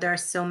movements. There are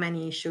so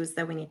many issues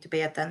that we need to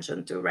pay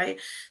attention to, right?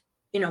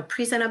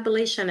 Prison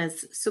abolition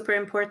is super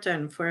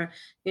important for,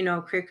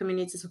 queer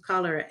communities of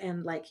color,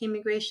 and like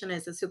immigration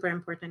is a super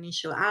important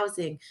issue,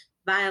 housing,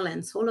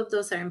 violence, all of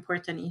those are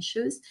important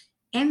issues.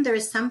 And there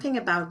is something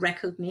about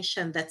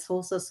recognition that's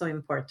also so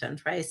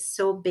important, right? It's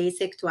so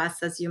basic to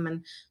us as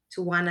human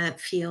to want to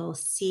feel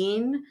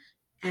seen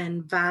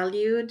and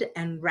valued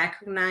and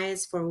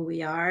recognized for who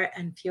we are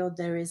and feel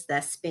there is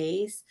that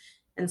space.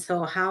 And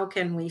so, how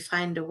can we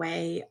find a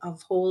way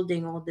of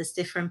holding all these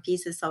different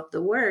pieces of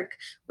the work?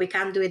 We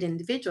can't do it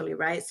individually,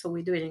 right? So,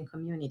 we do it in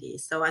community.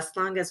 So, as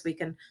long as we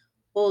can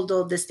hold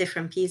all these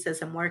different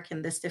pieces and work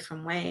in these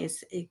different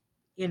ways,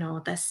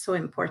 that's so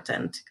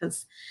important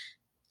because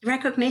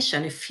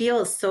recognition, it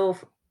feels so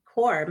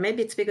core.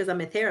 Maybe it's because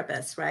I'm a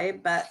therapist,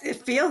 right? But it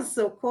feels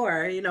so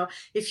core.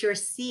 If you're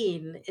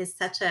seen, it's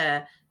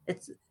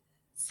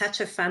such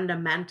a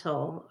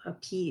fundamental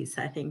piece,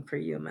 I think, for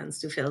humans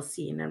to feel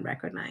seen and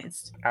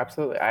recognized.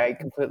 Absolutely. I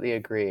completely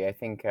agree. I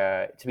think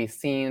to be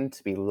seen,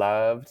 to be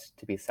loved,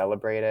 to be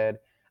celebrated,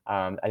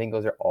 I think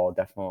those are all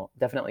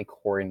definitely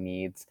core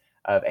needs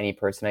of any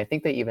person. I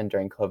think that even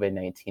during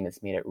COVID-19,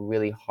 it's made it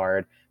really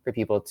hard for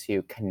people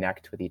to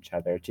connect with each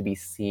other, to be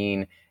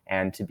seen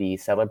and to be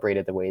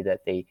celebrated the way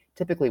that they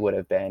typically would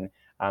have been.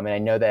 And I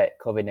know that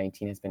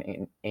COVID-19 has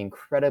been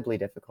incredibly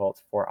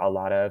difficult for a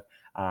lot of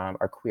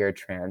our queer,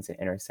 trans, and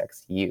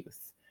intersex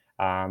youth.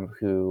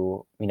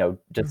 Who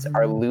just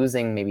are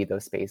losing maybe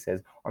those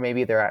spaces, or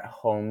maybe they're at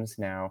homes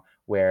now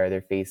where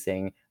they're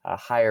facing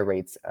higher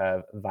rates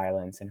of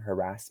violence and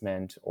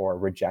harassment or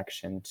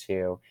rejection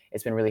too.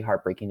 It's been really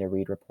heartbreaking to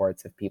read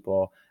reports of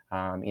people,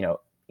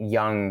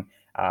 young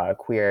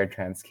queer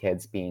trans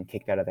kids being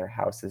kicked out of their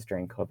houses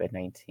during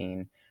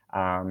COVID-19.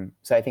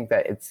 So I think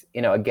that it's,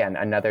 again,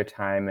 another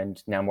time,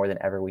 and now more than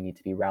ever, we need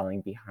to be rallying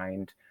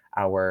behind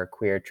our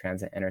queer,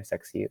 trans, and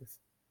intersex youth.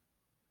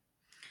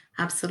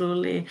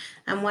 Absolutely.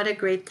 And what a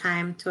great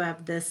time to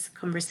have this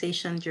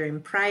conversation during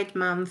Pride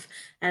Month.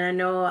 And I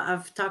know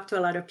I've talked to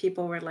a lot of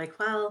people who are like,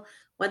 well,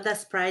 what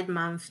does Pride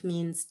Month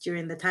means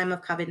during the time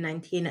of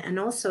COVID-19 and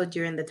also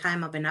during the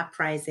time of an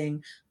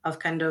uprising of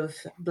kind of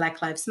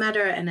Black Lives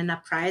Matter and an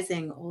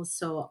uprising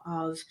also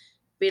of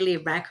really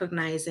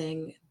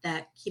recognizing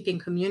that keeping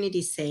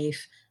communities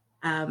safe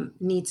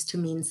needs to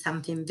mean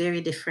something very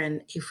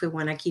different if we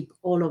want to keep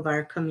all of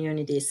our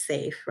communities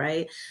safe,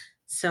 right?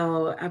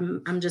 So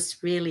I'm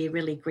just really,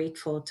 really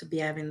grateful to be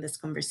having this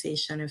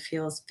conversation. It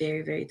feels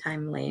very, very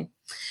timely.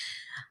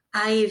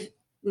 I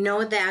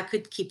know that I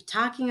could keep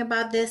talking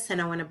about this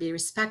and I want to be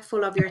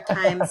respectful of your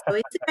time. So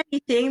is there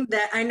anything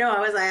that I know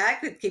I was like, I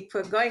could keep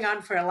going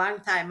on for a long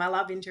time. I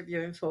love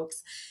interviewing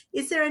folks.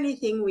 Is there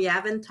anything we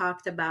haven't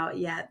talked about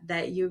yet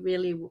that you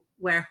really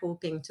were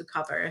hoping to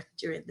cover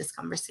during this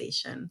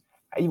conversation?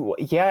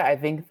 Yeah, I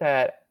think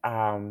that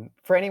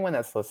for anyone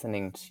that's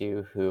listening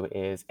to who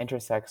is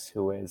intersex,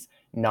 who is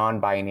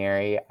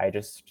non-binary, I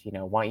just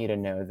want you to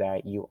know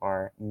that you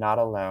are not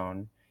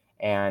alone,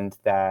 and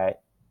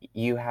that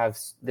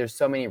there's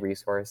so many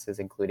resources,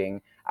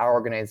 including our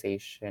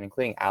organization,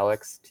 including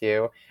Alex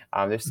too.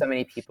 There's so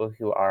many people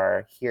who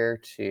are here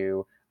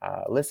to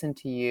listen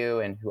to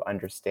you and who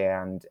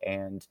understand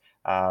and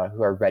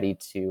who are ready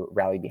to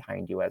rally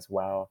behind you as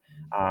well.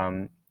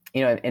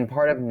 And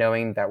part of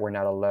knowing that we're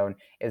not alone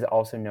is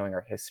also knowing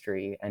our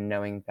history and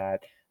knowing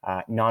that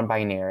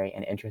non-binary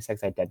and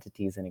intersex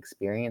identities and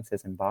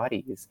experiences and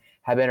bodies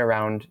have been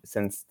around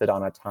since the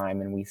dawn of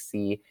time. And we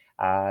see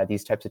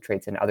these types of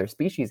traits in other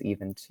species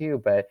even too.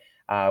 But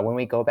when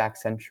we go back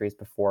centuries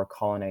before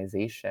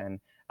colonization,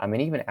 and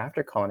even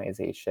after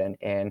colonization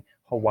in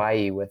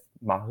Hawaii with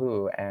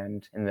Mahu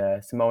and in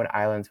the Samoan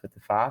Islands with the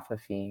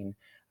Fa'afafine,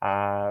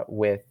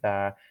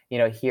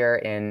 here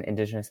in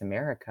Indigenous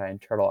America in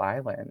Turtle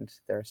Island,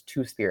 there's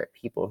two-spirit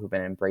people who've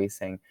been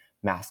embracing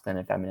masculine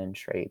and feminine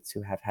traits,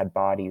 who have had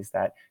bodies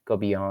that go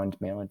beyond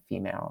male and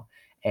female.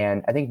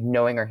 And I think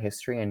knowing our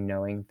history and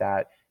knowing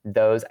that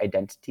those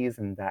identities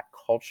and that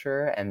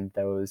culture and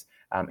those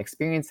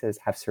experiences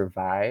have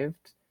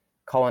survived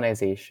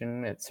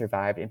colonization, it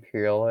survived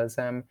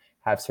imperialism,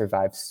 have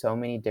survived so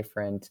many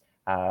different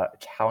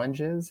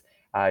challenges,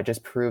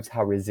 just proves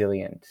how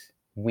resilient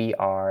we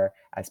are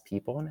as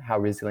people and how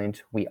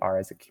resilient we are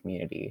as a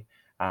community.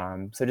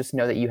 So just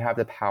know that you have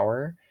the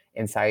power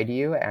inside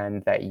you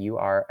and that you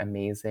are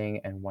amazing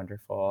and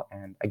wonderful.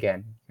 And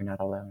again, you're not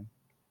alone.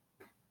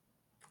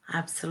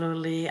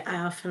 Absolutely.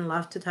 I often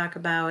love to talk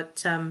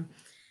about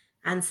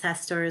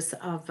ancestors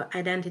of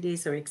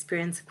identities or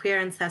experience, queer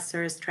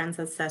ancestors, trans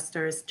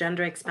ancestors,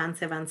 gender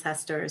expansive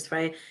ancestors,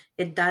 right?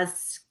 It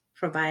does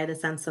provide a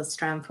sense of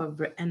strength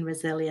and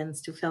resilience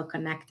to feel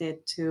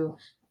connected to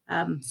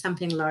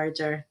something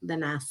larger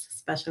than us,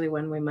 especially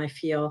when we might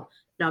feel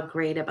not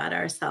great about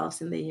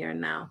ourselves in the here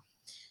and now.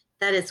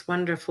 That is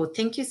wonderful.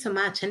 Thank you so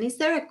much. And is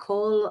there a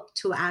call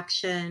to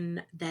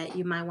action that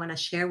you might want to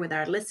share with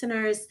our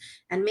listeners,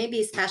 and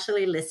maybe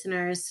especially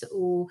listeners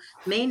who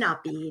may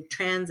not be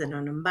trans and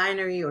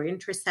non-binary or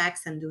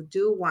intersex and who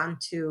do want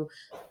to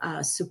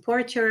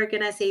support your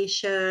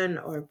organization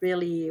or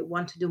really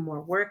want to do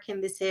more work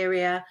in this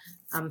area?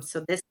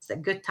 So this is a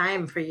good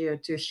time for you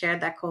to share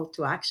that call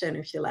to action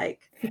if you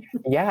like.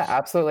 Yeah,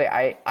 absolutely.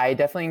 I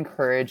definitely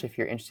encourage, if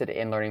you're interested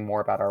in learning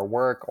more about our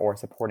work or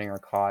supporting our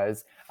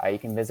cause, you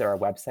can visit our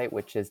website,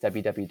 which is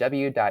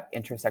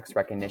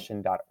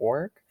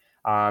www.intersexrecognition.org.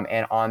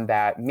 And on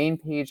that main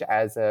page,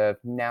 as of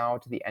now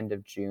to the end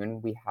of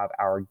June, we have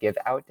our Give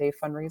Out Day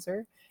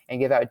fundraiser. And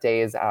Give Out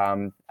Day is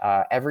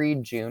every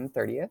June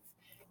 30th.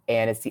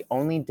 And it's the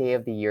only day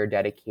of the year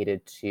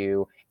dedicated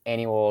to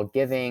annual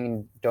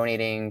giving,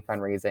 donating,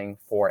 fundraising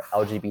for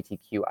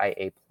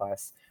LGBTQIA+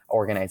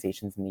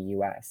 organizations in the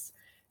US.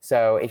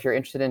 So if you're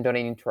interested in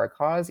donating to our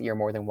cause, you're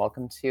more than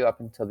welcome to up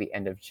until the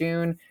end of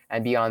June.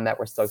 And beyond that,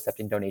 we're still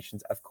accepting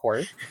donations, of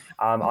course,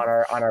 on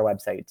our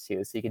website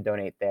too. So you can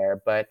donate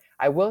there. But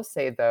I will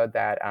say though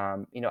that,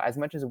 as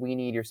much as we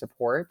need your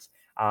support,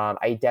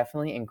 I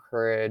definitely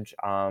encourage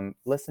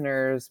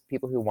listeners,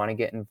 people who want to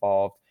get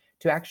involved,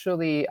 to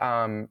actually,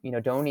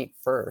 donate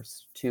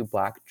first to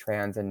Black,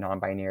 trans, and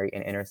non-binary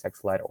and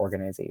intersex-led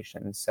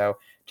organizations. So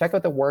check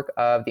out the work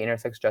of the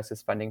Intersex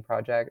Justice Funding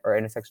Project or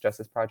Intersex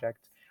Justice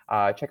Project.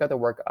 Check out the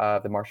work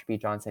of the Marsha P.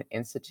 Johnson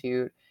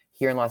Institute.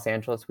 Here in Los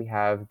Angeles, we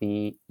have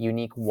the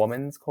Unique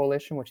Women's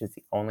Coalition, which is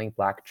the only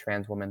Black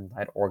trans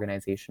women-led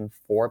organization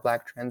for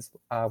Black trans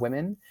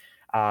women.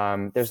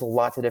 There's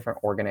lots of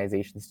different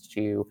organizations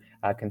to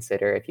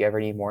consider. If you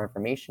ever need more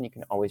information, you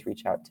can always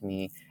reach out to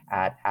me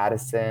at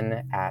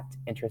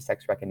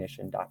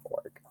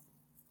addison@intersexrecognition.org.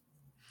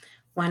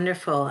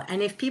 Wonderful.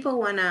 And if people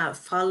want to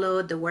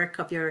follow the work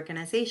of your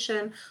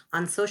organization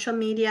on social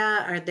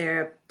media, are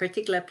there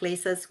particular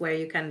places where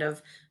you kind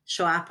of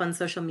show up on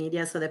social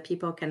media so that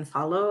people can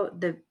follow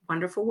the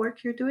wonderful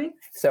work you're doing?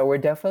 So we're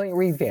definitely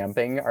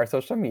revamping our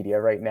social media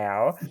right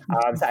now.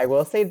 So I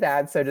will say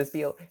that. So just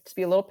be a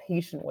little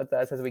patient with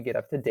us as we get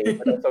up to date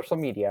with our social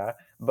media.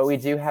 But we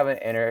do have an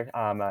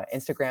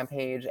Instagram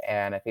page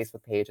and a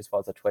Facebook page, as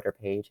well as a Twitter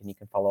page, and you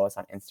can follow us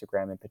on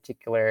Instagram in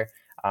particular.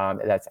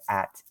 That's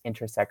at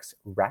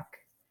IntersexRec.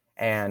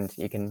 And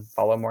you can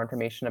follow more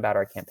information about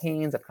our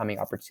campaigns, upcoming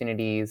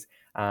opportunities.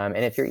 And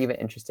if you're even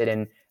interested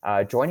in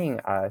joining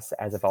us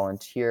as a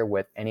volunteer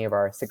with any of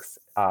our 6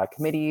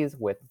 committees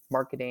with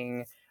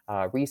marketing,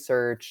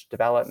 research,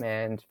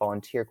 development,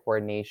 volunteer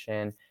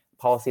coordination,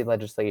 policy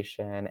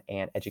legislation,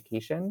 and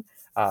education,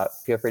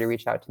 feel free to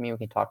reach out to me. We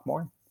can talk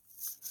more.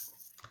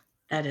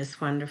 That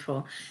is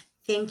wonderful.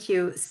 Thank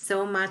you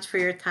so much for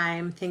your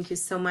time. Thank you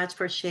so much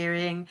for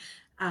sharing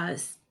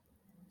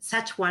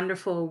such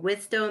wonderful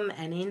wisdom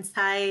and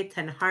insight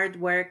and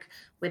hard work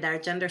with our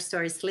Gender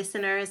Stories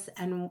listeners.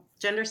 And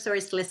Gender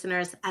Stories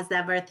listeners, as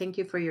ever, thank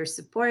you for your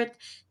support.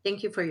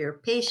 Thank you for your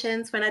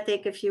patience when I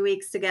take a few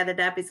weeks to get an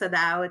episode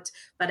out,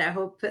 but I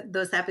hope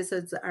those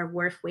episodes are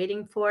worth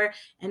waiting for.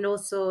 And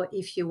also,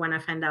 if you want to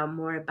find out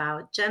more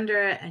about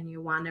gender and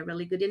you want a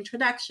really good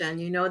introduction,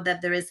 you know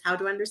that there is How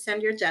to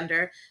Understand Your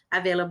Gender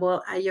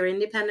available at your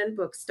independent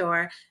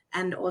bookstore.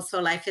 And also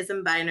Life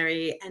Isn't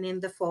Binary. And in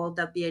the fall,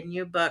 there'll be a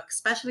new book,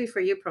 especially for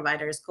you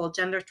providers, called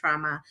Gender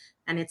Trauma.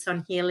 And it's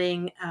on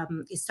healing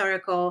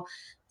historical,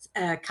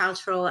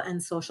 cultural,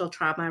 and social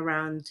trauma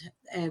around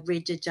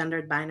rigid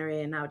gendered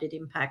binary and how it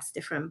impacts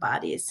different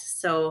bodies.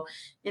 So,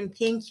 and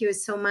thank you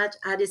so much,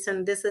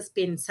 Addison. This has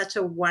been such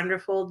a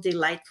wonderful,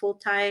 delightful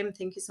time.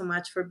 Thank you so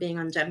much for being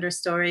on Gender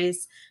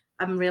Stories.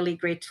 I'm really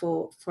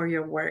grateful for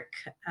your work.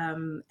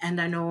 And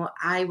I know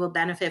I will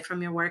benefit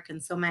from your work,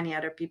 and so many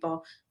other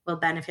people will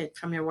benefit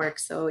from your work.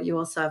 So you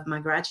also have my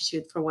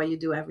gratitude for what you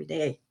do every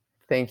day.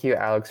 Thank you,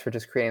 Alex, for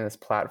just creating this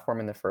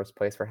platform in the first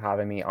place, for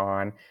having me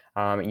on.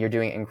 You're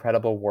doing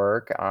incredible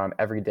work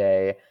every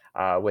day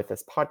with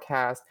this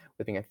podcast,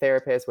 with being a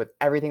therapist, with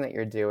everything that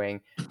you're doing.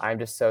 I'm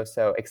just so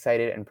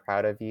excited and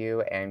proud of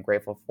you and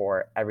grateful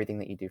for everything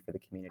that you do for the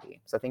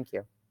community. So thank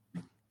you.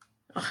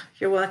 Oh,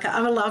 you're welcome. I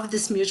love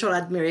this mutual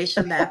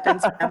admiration that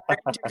happens when I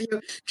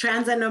interview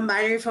trans and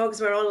non-binary folks.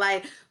 We're all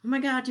like, "Oh my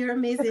God, you're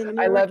amazing!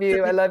 I love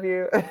you. I love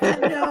you."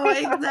 I know,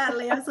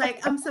 exactly. I was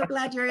like, I'm so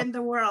glad you're in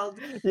the world.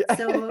 Yeah.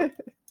 So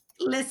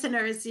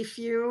listeners, if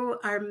you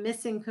are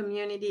missing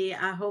community,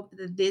 I hope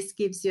that this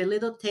gives you a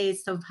little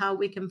taste of how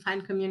we can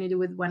find community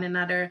with one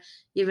another,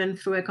 even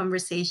through a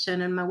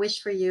conversation. And my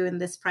wish for you in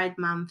this Pride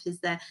Month is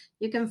that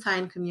you can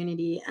find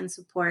community and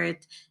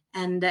support.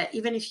 And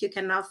even if you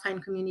cannot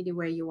find community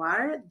where you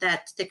are,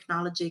 that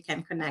technology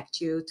can connect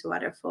you to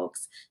other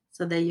folks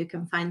so that you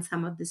can find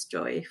some of this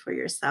joy for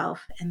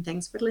yourself. And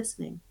thanks for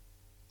listening.